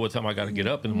even know what time I got to get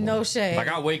up in the morning. No shade. Like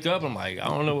I wake up, I'm like, I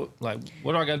don't know, like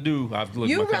what do I got to do? I have to look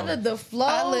You at my rather calendar. the flow.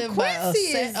 I live by a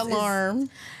Quincy set is alarm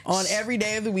on every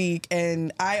day of the week,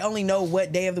 and I only know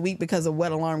what day of the week because of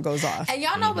what alarm goes off. And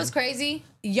y'all know what's crazy?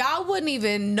 Y'all wouldn't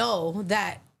even know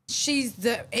that she's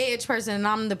the edge person and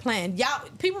I'm the plan. Y'all,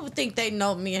 people think they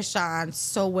know me and Sean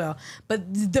so well, but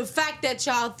the fact that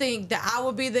y'all think that I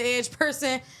would be the edge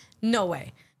person, no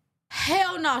way.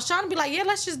 Hell no. Sean would be like, yeah,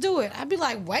 let's just do it. I'd be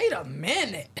like, wait a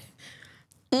minute.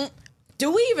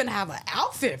 Do we even have an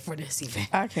outfit for this event?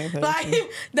 I can't believe Like,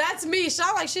 it. that's me.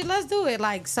 Sean like, shit, let's do it.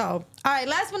 Like, so. All right,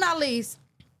 last but not least,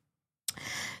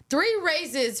 3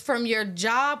 raises from your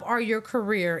job or your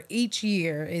career each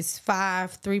year is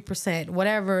 3%,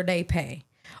 whatever they pay.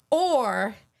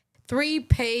 Or 3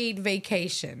 paid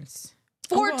vacations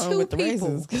for I'm going 2 with the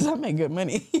people. because I make good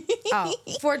money. Oh,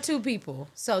 for 2 people.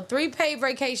 So 3 paid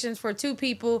vacations for 2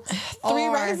 people. 3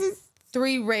 or raises?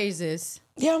 3 raises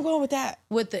Yeah, I'm going with that.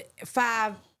 with the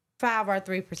 5 or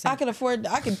 3%.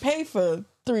 I can pay for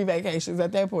 3 vacations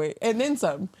at that point, and then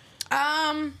some.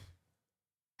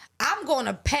 I'm going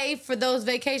to pay for those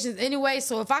vacations anyway.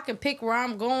 So if I can pick where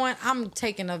I'm going, I'm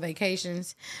taking the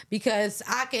vacations because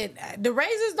I can. The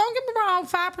raises, don't get me wrong,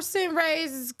 5%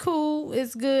 raise is cool.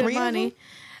 It's good 3 of money.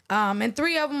 And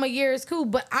 3 of them a year is cool.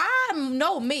 But I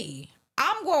know me.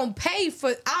 I'm going to pay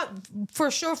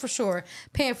for sure,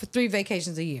 paying for 3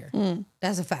 vacations a year.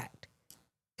 That's a fact.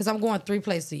 Because I'm going 3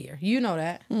 places a year. You know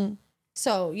that.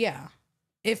 So, yeah.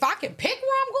 If I can pick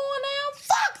where I'm going now,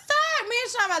 fuck that. Me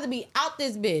and Sean about to be out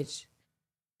this bitch.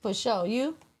 For sure.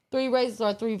 You? 3 raises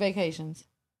or 3 vacations?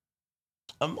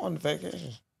 I'm on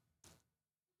vacation.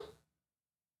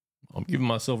 I'm giving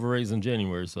myself a raise in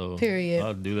January, so Period.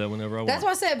 I'll do that whenever I That's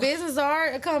want. why I said business or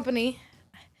a company.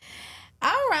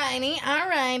 Alrighty.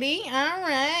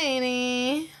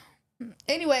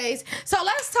 Anyways, so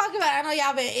let's talk about it. I know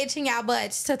y'all been itching y'all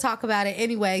butts to talk about it.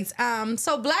 Anyways,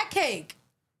 so Black Cake.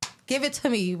 Give it to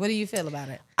me. What do you feel about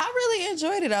it? I really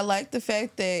enjoyed it. I liked the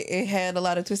fact that it had a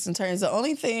lot of twists and turns. The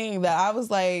only thing that I was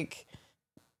like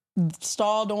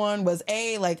stalled on was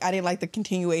I didn't like the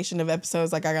continuation of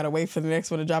episodes. Like I gotta wait for the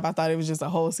next one to drop. I thought it was just a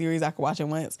whole series I could watch it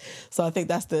once. So I think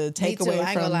that's the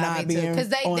takeaway from not being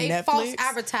because on they Netflix. false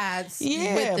advertise.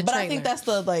 Yeah, with the but trailer. I think that's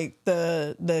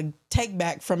the take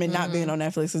back from it not being on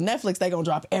Netflix. Because Netflix, they gonna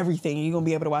drop everything. You're gonna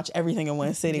be able to watch everything in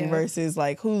one sitting. Yeah. Versus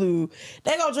like Hulu,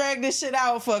 they gonna drag this shit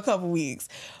out for a couple weeks.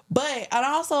 But and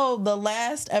also the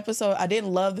last episode, I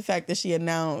didn't love the fact that she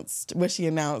announced what she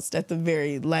announced at the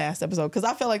very last episode, because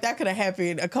I felt like that could have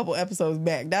happened a couple episodes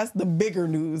back. That's the bigger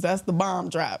news. That's the bomb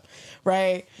drop,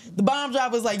 right? The bomb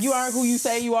drop was like, you aren't who you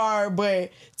say you are,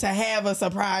 but to have a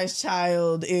surprise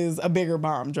child is a bigger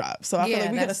bomb drop. So I feel Yeah, like we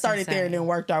could have that's started there and insane. then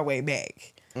worked our way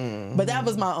back. But that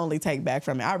was my only take back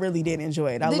from it. I really did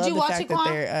enjoy it. I Did love you the watch fact it, that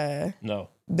Quan? No.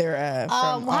 they're from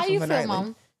How off you of an feel,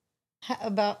 island. Mom?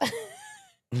 About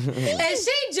and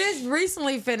she just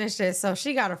recently finished it, so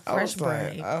she got a I fresh was like,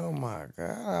 brain. oh my God.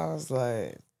 I was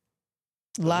like,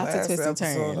 Lots of last twists and episode,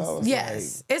 turns. I was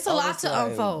Yes, like- it's a I lot was to like,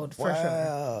 unfold, for sure.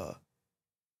 wow.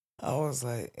 I was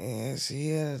like, and she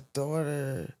had a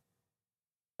daughter,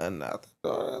 another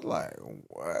daughter. Like,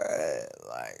 what?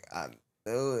 Like, I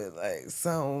knew it. Like,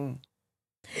 some.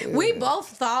 We both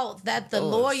thought that the Oh,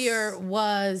 lawyer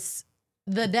was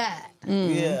the dad.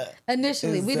 Yeah.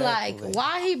 Initially, we like, Exactly.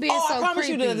 why he being Oh, so I promise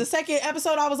creepy? you, the second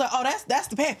episode, I was like, oh, that's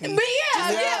the pappy. But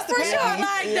yeah, Yeah, for sure. pappy.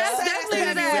 Like, Yeah. that's That's definitely the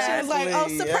the pappy. dad. She was like, oh,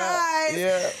 Exactly. surprise.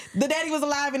 Yeah. The daddy was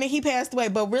alive and then he passed away.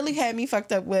 But really had me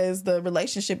fucked up was the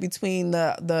relationship between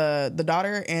the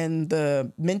daughter and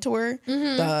the mentor,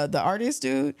 the artist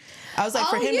dude. I was like,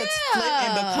 for Oh, him to flip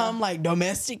and yeah. become like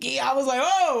domestic-y, I was like,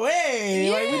 oh,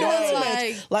 hey, like we doing Yeah, too like-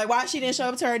 much. Like why she didn't show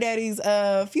up to her daddy's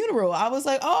funeral. I was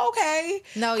like, oh, okay.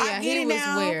 No, yeah, I get he it was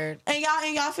now. weird. And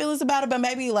y'all feelings about it, but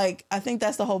maybe like I think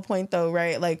that's the whole point though,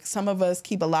 right? Like some of us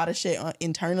keep a lot of shit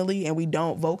internally and we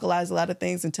don't vocalize a lot of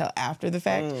things until after the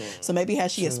fact. So maybe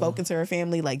had she had spoken to her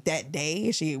family like that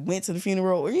day, she went to the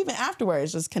funeral or even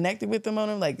afterwards, just connected with them on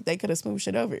them, like they could have smoothed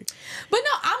shit over. But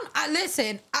no,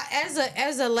 listen.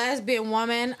 As a lesbian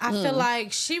woman, I feel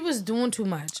like she was doing too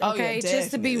much. Oh, yeah, Okay,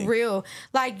 just to be definitely. real,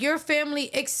 like your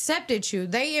family accepted you.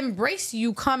 They embraced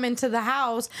you coming to the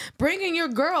house, bringing your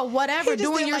girl, whatever, He just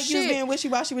doing didn't your like you was shit. being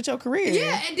wishy-washy with your career.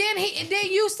 Yeah, and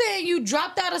then you saying you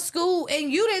dropped out of school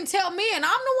and you didn't tell me, and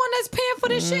I'm the one that's paying for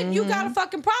this shit. You got a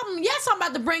fucking problem. Yes, I'm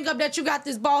about to bring up that you got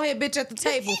this bald head bitch at the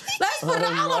table. Let's put it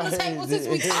all on the table since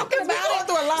we talking about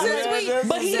it.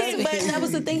 But he since didn't. But that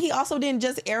was the thing. He also didn't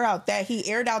just air out that. He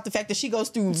aired out the fact that she goes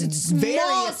through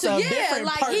various different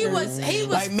like partners. he was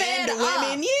like fed men to up.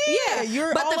 women. Yeah,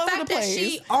 you're but all the over fact the that place.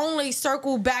 she only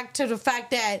circled back to the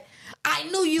fact that I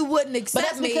knew you wouldn't But accept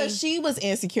that's me. because she was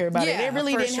insecure about it. Yeah, It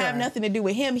really for didn't have sure. nothing to do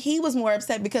with him. He was more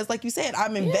upset because, like you said,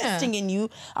 I'm investing in you.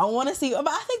 I want to see. But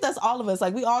I think that's all of us.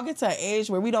 Like we all get to an age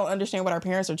where we don't understand what our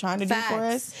parents are trying to do for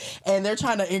us, and they're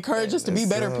trying to encourage us to be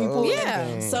better people. Yeah.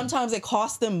 And sometimes it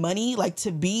costs them money, like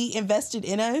to be invested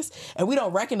in us, and we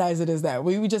don't recognize it as that.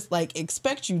 We just like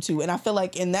expect you to. And I feel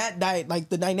like in that like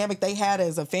the dynamic they had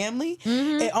as a family,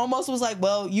 it almost was like,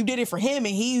 well, you did it for him,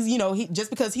 and he's he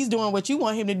just because he's doing what you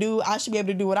want him to do, I should be able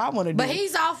to do what I want to do. But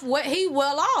he's off. He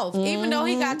well off. Even though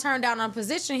he got turned down on a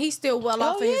position, he's still well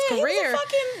off in his He was career. a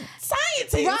fucking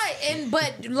scientist. Right,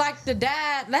 but like the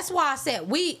dad, that's why I said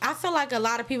I feel like a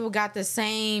lot of people got the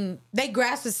same, they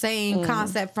grasp the same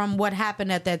concept from what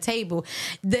happened at that table.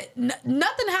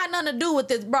 Nothing had nothing to do with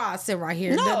this bra sitting right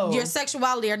here. No. Your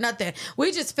sexuality or nothing.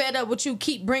 We just fed up with you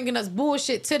keep bringing us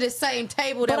bullshit to the same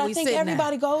table But that I we think sitting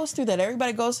everybody goes through that.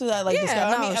 Everybody goes through that. Like,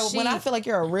 Yeah, when I feel like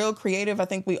you're a real creative, I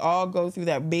think we all go through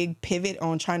that big pivot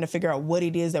on trying to figure out what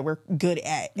it is that we're good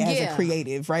at as a Yeah.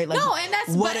 creative, right? Like, No, and that's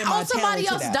what but am I on somebody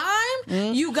talented else's at?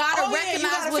 dime, you gotta Oh, yeah, you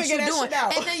recognize gotta what figure you're that doing, shit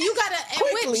out. and then you gotta.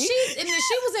 Quickly. And then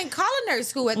she was in culinary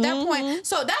school at that point,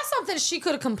 so that's something she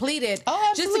could have completed. Oh,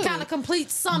 just to absolutely. kind of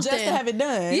complete something, Just to have it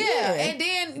done. Yeah, and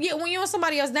then when you're on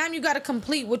somebody else's dime, you gotta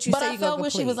complete what you But say I you felt gonna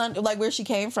when complete. she was like where she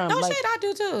came from. No like, shit, I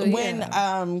do too. When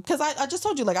because I just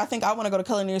told you, like, I think I want to go to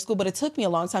culinary school, but it took me a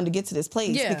long time to get to this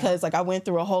place because like I went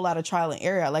through a whole lot of trial and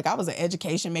error. Like I was an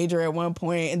education major at one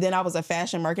point, and then I was a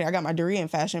fashion marketing. I got my degree in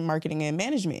fashion marketing and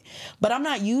management, but I'm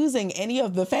not using any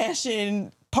of the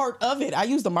fashion part of it. I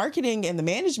use the marketing and the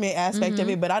management aspect of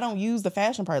it, but I don't use the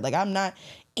fashion part. Like I'm not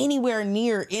anywhere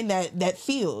near in that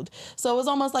field. So it was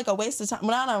almost like a waste of time.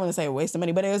 Well, I don't want to say a waste of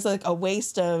money, but it was like a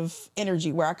waste of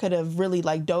energy where I could have really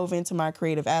like dove into my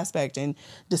creative aspect and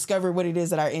discovered what it is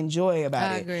that I enjoy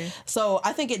about I it. agree. So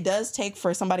I think it does take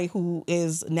for somebody who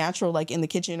is natural, like in the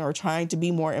kitchen or trying to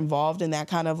be more involved in that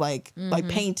kind of like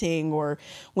painting, or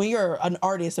when you're an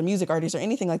artist, a music artist or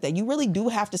anything like that, you really do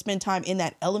have to spend time in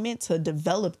that element to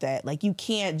develop that. Like you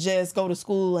can't just go to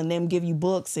school and them give you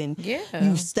books and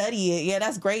you study it. Yeah,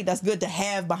 that's great. That's good to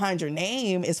have behind your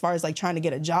name as far as like trying to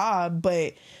get a job.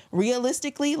 But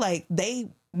realistically, like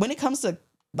when it comes to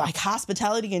like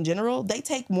hospitality in general, they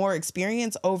take more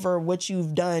experience over what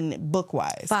you've done book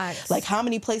wise. Facts. Like how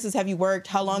many places have you worked?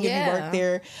 How long have you worked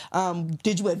there?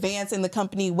 Did you advance in the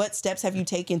company? What steps have you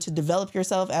taken to develop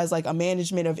yourself as like a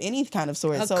management of any kind of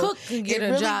sort? A cook can get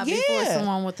a job before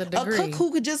someone with a degree. A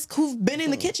cook who's been in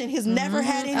the kitchen has never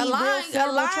had any real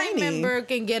formal training. member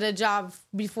can get a job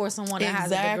before someone that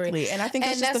has a degree. Exactly. And I think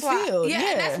that's just the field.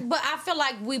 Yeah. But I feel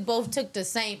like we both took the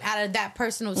same out of that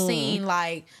personal scene,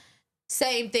 like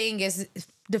same thing as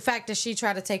the fact that she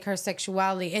tried to take her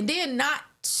sexuality and then not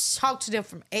talked to them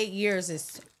for 8 years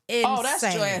is insane. Oh, that's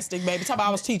drastic, baby. Talk about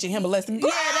I was teaching him a lesson. Yeah,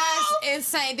 that's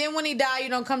insane. Then when he died, you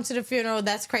don't come to the funeral.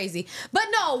 That's crazy. But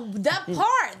no, that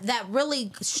part that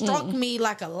really struck me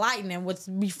like a lightning was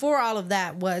before all of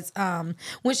that was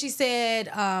when she said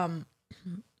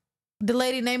the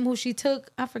lady name who she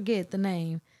took. I forget the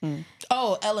name.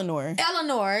 Oh, Eleanor.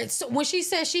 So when she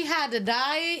said she had to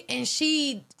die and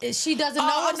she doesn't know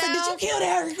I it was now. like, did you kill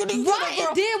that? Right,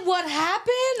 and then what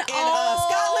happened? In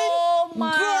Scotland? Oh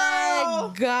my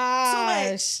Girl.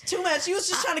 gosh. Too much. You was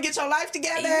just trying to get your life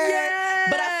together. Yes.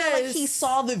 But I feel like he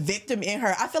saw the victim in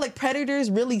her. I feel like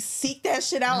predators really seek that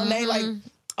shit out and they like,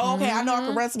 oh, okay, I know I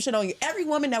can run some shit on you. Every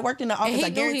woman that worked in the office, I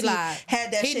guarantee,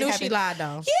 had that shit happen. He knew she lied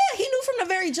though. Yeah, he knew from the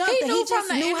very jump. He that knew he from just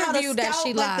the knew how to interview that scout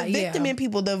she like the lied, victim yeah. in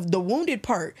people, the wounded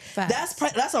part. Facts.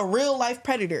 That's a real life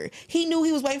predator. He knew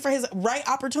he was waiting for his right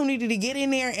opportunity to get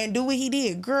in there and do what he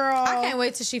did, girl. I can't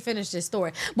wait till she finished this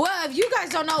story. Well, if you guys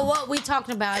don't know what we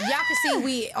talking about, y'all can see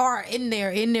we are in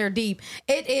there deep.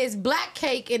 It is Black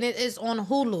Cake and it is on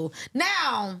Hulu.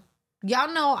 Now,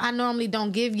 y'all know I normally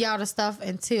don't give y'all the stuff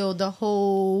until the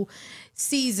whole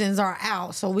seasons are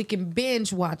out so we can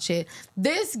binge watch it.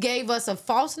 This gave us a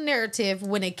false narrative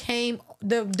when it came.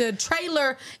 The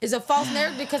trailer is a false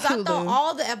narrative because I thought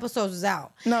all the episodes was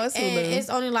out. No, it's Hulu. And it's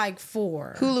only like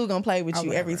 4. Hulu gonna play with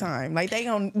you every time. Like they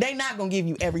not gonna give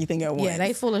you everything at once. Yeah,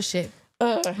 they full of shit.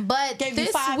 But gave you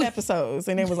 5 episodes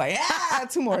and it was like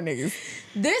 2 more niggas.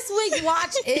 This week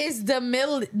watch is the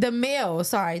Mill.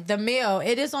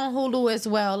 It is on Hulu as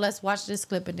well. Let's watch this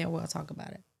clip and then we'll talk about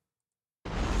it.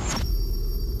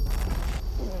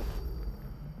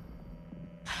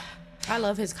 I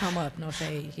love his come up. No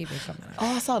shade. He been coming up.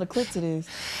 Oh, I saw the clip to this.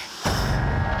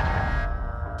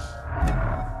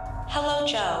 Hello,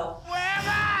 Joe.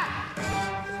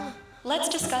 Let's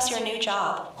discuss your new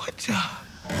job. What job?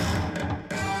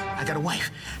 I got a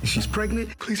wife, and she's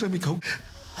pregnant. Please let me go.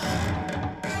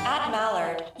 At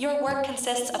Mallard, your work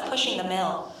consists of pushing the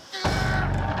mill.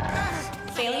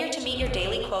 Failure to meet your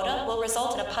daily quota will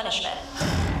result in a punishment.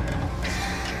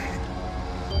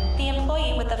 The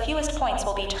employee with the fewest points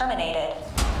will be terminated.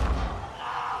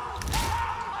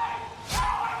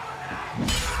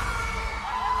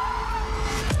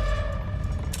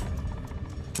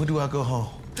 When do I go home?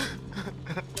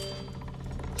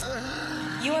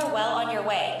 You are well on your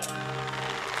way.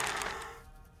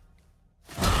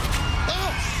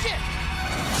 Oh, shit!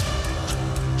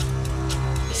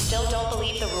 You still don't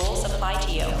believe the rules apply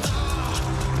to you.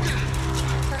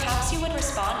 Perhaps you would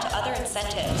respond to other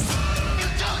incentives. You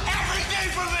took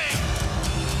everything from me!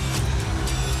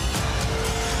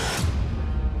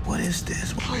 What is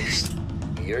this place?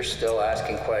 You're still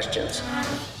asking questions.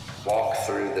 Walk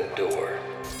through the door.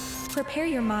 Prepare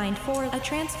your mind for a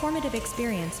transformative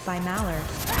experience by Mallard.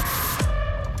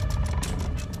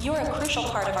 You're a crucial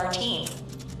part of our team.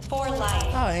 For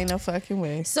life. Oh, ain't no fucking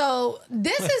way. So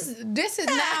this is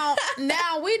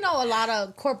now we know a lot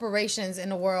of corporations in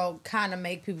the world kind of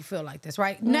make people feel like this,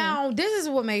 right? Now this is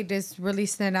what made this really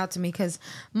stand out to me because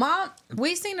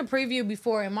we seen a preview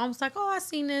before and Mom was like, "Oh, I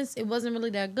seen this. It wasn't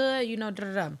really that good, you know."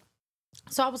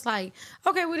 So I was like,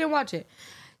 "Okay, we didn't watch it."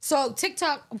 So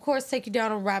TikTok, of course, take you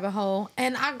down a rabbit hole.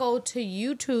 And I go to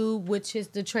YouTube, which is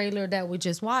the trailer that we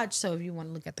just watched. So if you want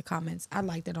to look at the comments, I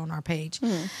liked it on our page.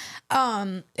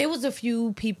 It was a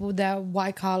few people that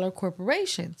white collar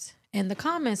corporations in the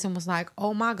comments and was like,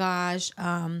 oh my gosh.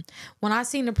 When I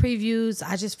seen the previews,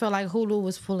 I just felt like Hulu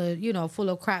was full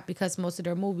of crap because most of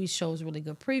their movies shows really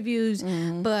good previews.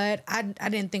 But I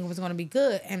didn't think it was going to be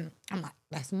good. And I'm like,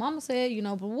 that's what Mama said,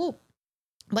 but whoop.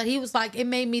 But he was like, it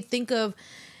made me think of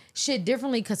shit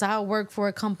differently because I worked for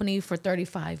a company for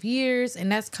 35 years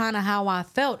and that's kind of how I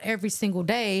felt every single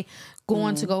day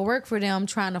going to go work for them,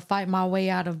 trying to fight my way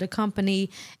out of the company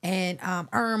and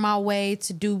earn my way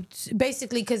to do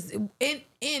basically because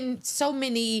in so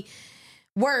many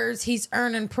words he's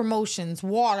earning promotions,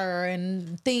 water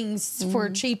and things for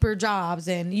cheaper jobs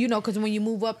and because when you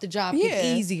move up the job it's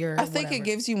easier. I think it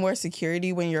gives you more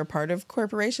security when you're a part of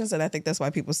corporations and I think that's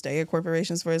why people stay at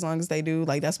corporations for as long as they do.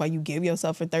 Like that's why you give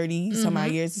yourself for 30 some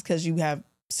odd years is because you have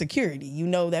security. You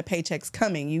know that paycheck's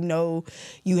coming. You know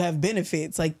you have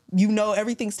benefits. Like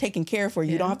everything's taken care of for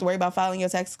you. You don't have to worry about filing your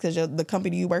taxes because the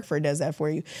company you work for does that for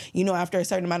you. After a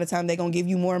certain amount of time they're gonna give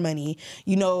you more money.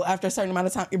 After a certain amount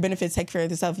of time your benefits take care of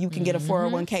themselves. You can get a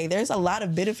 401k. There's a lot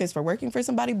of benefits for working for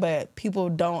somebody, but people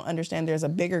don't understand there's a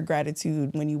bigger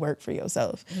gratitude when you work for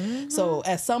yourself. So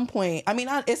at some point,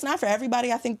 it's not for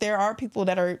everybody. I think there are people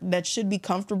that should be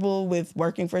comfortable with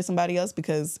working for somebody else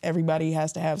because everybody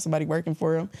has to have somebody working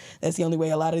for them. them. That's the only way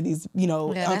a lot of these,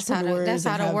 entrepreneurs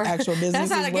and have actual businesses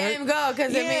That's how the game go.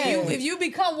 Because if you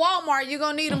become Walmart, you're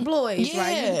gonna need employees,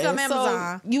 right? You become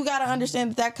Amazon. So you got to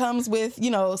understand that comes with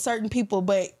certain people,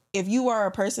 but if you are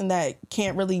a person that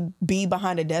can't really be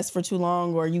behind a desk for too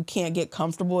long, or you can't get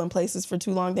comfortable in places for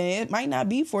too long, then it might not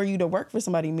be for you to work for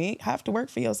somebody. You may have to work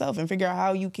for yourself and figure out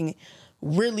how you can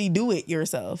really do it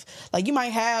yourself. Like, you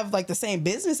might have like the same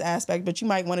business aspect, but you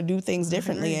might want to do things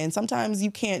differently. And sometimes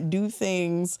you can't do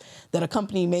things that a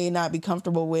company may not be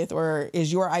comfortable with, or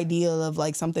is your ideal of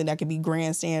like something that could be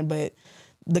grandstand, but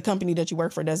the company that you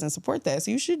work for doesn't support that.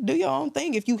 So you should do your own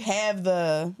thing if you have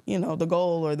the, the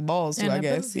goal or the balls to, I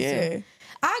guess. Yeah.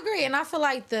 I agree. And I feel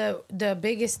like the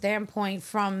biggest standpoint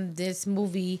from this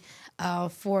movie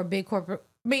for big corporate,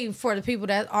 for the people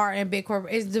that are in big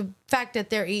corporate, is the fact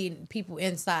that they're eating people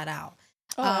inside out.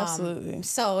 Oh, absolutely.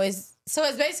 So it's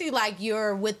basically like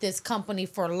you're with this company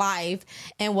for life,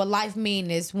 and what life means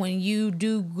is when you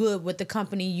do good with the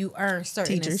company, you earn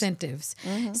certain incentives.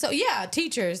 Mm-hmm. So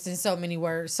teachers in so many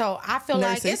words. So I feel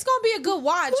like it's gonna be a good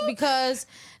watch because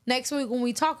next week when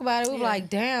we talk about it, we're like,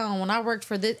 damn, when I worked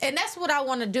for this, and that's what I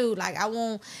want to do. Like, I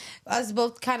want us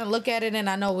both kind of look at it, and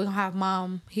I know we'll have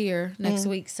Mom here next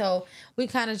week, so we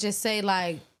kind of just say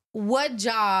like, what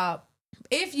job,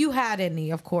 if you had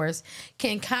any, of course,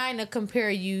 can kind of compare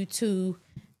you to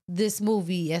this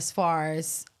movie as far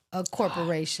as a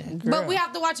corporation. But we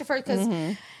have to watch it first because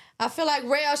I feel like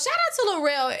Rail, shout out to Lil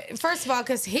Rail, first of all,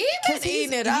 because he's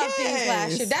eating it up these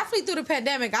last year. Definitely through the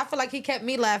pandemic. I feel like he kept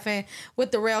me laughing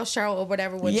with the Rail show or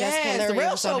whatever. With Jessica the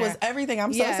Rail show was everything.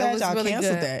 I'm so sad y'all really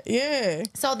canceled that. Yeah.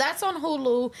 So that's on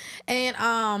Hulu. And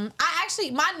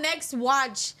my next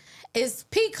watch is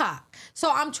Peacock. So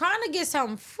I'm trying to get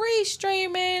some free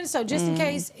streaming. So just in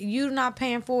case you're not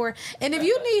paying for it. And if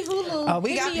you need Hulu,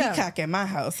 we got Peacock at my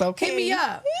house. Okay. Hit me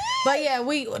up.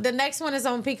 But the next one is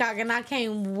on Peacock, and I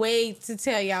can't wait to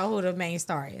tell y'all who the main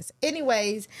star is.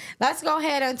 Anyways, let's go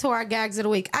ahead into our gags of the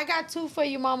week. I got 2 for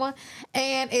you, Mama.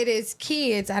 And it is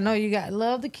kids. I know you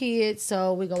love the kids,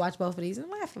 so we go watch both of these and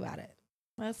laugh about it.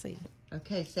 Let's see.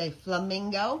 Okay, say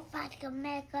flamingo.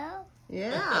 Flamingo.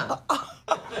 Yeah.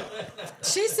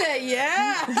 She said,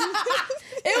 yeah.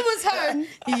 It was her.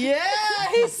 Yeah,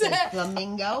 he said.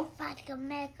 Flamingo.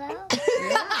 Flamingo.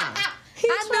 Yeah.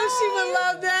 I knew she would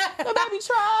love that. The baby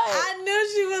tried. I knew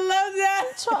she would love that.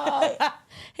 Tried.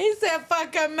 He said,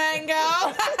 fuck a mango.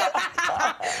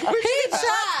 He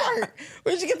tried.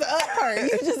 Where'd you get the up part?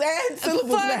 You just add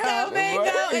syllables now. Fuck a mango.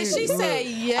 Right. And she said,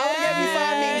 yeah. I gave you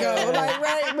 5 mango. Like,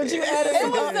 right, but you added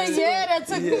it was the that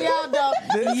took me out, though.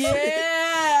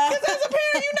 Yeah. Because as a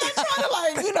parent,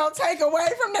 you're not trying to, take away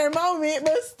from their moment,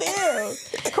 but still.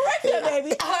 Correct that,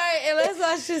 baby. All right, and let's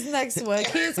watch this next one.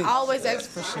 Kids always ask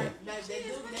for shit.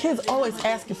 Kids always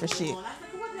asking for shit.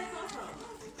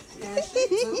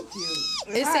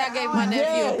 It said I gave my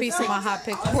nephew a piece of my hot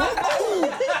pickle.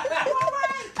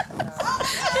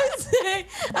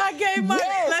 I gave my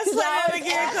let's say that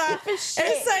again. It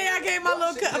say I gave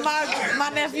my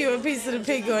nephew a piece of the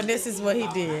pickle, and this is what he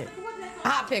did.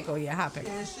 Hot pickle, hot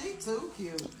pickle. And she too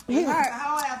cute.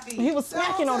 He was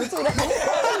smacking on it too.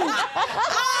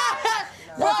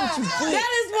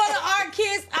 That is one of our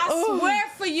kids. I swear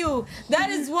for you,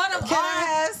 that is one of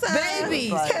our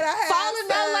babies. Falling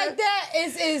out like that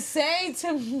is insane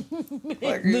to me.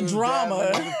 Like the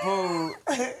drama.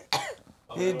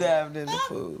 He dived in the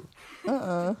pool.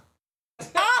 Oh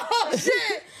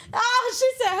shit! Oh,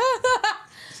 she said.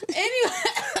 Anyway.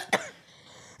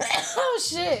 Oh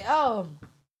shit! Oh.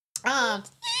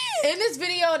 In this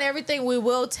video and everything, we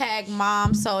will tag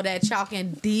Mom so that y'all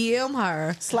can DM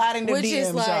her. Sliding the DMs, which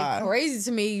is like y'all. Crazy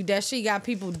to me that she got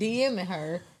people DMing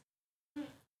her.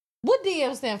 What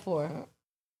DM stand for?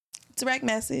 Direct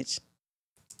message.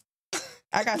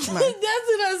 I got you, man. That's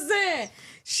what I'm saying.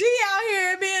 She out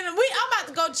here being. I'm about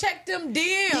to go check them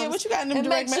DMs. Yeah, what you got in them and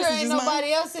direct make sure messages, ain't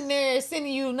nobody else in there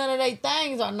sending you none of their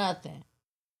things or nothing.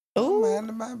 Oh,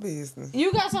 minding my business.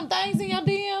 You got some things in your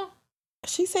DM?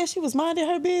 She said she was minding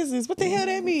her business. What the hell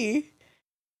that mean?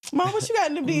 Mom, what you got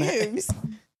in them DMs?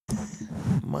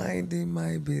 Minding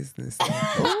my business.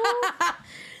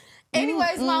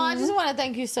 Anyways, Mom, I just want to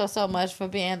thank you so much for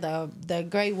being the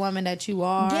great woman that you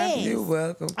are. Yes. You're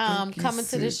welcome. Coming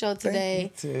to the show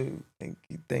today.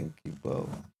 Thank you both.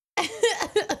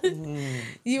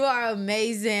 You are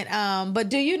amazing. But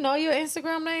do you know your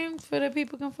Instagram name for the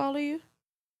people can follow you?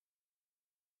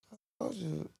 I told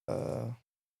you,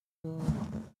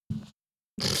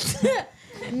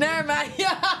 Never mind.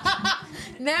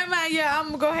 Never mind. Yeah, I'm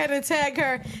gonna go ahead and tag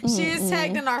her. She is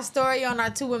tagged in our story on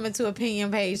our 2 Women 2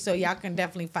 Opinion page, so y'all can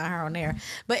definitely find her on there.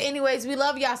 But anyways, we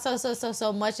love y'all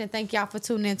so much, and thank y'all for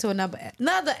tuning in to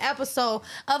another episode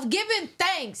of Giving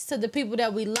Thanks to the People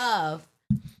that we love.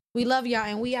 We love y'all,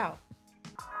 and we out.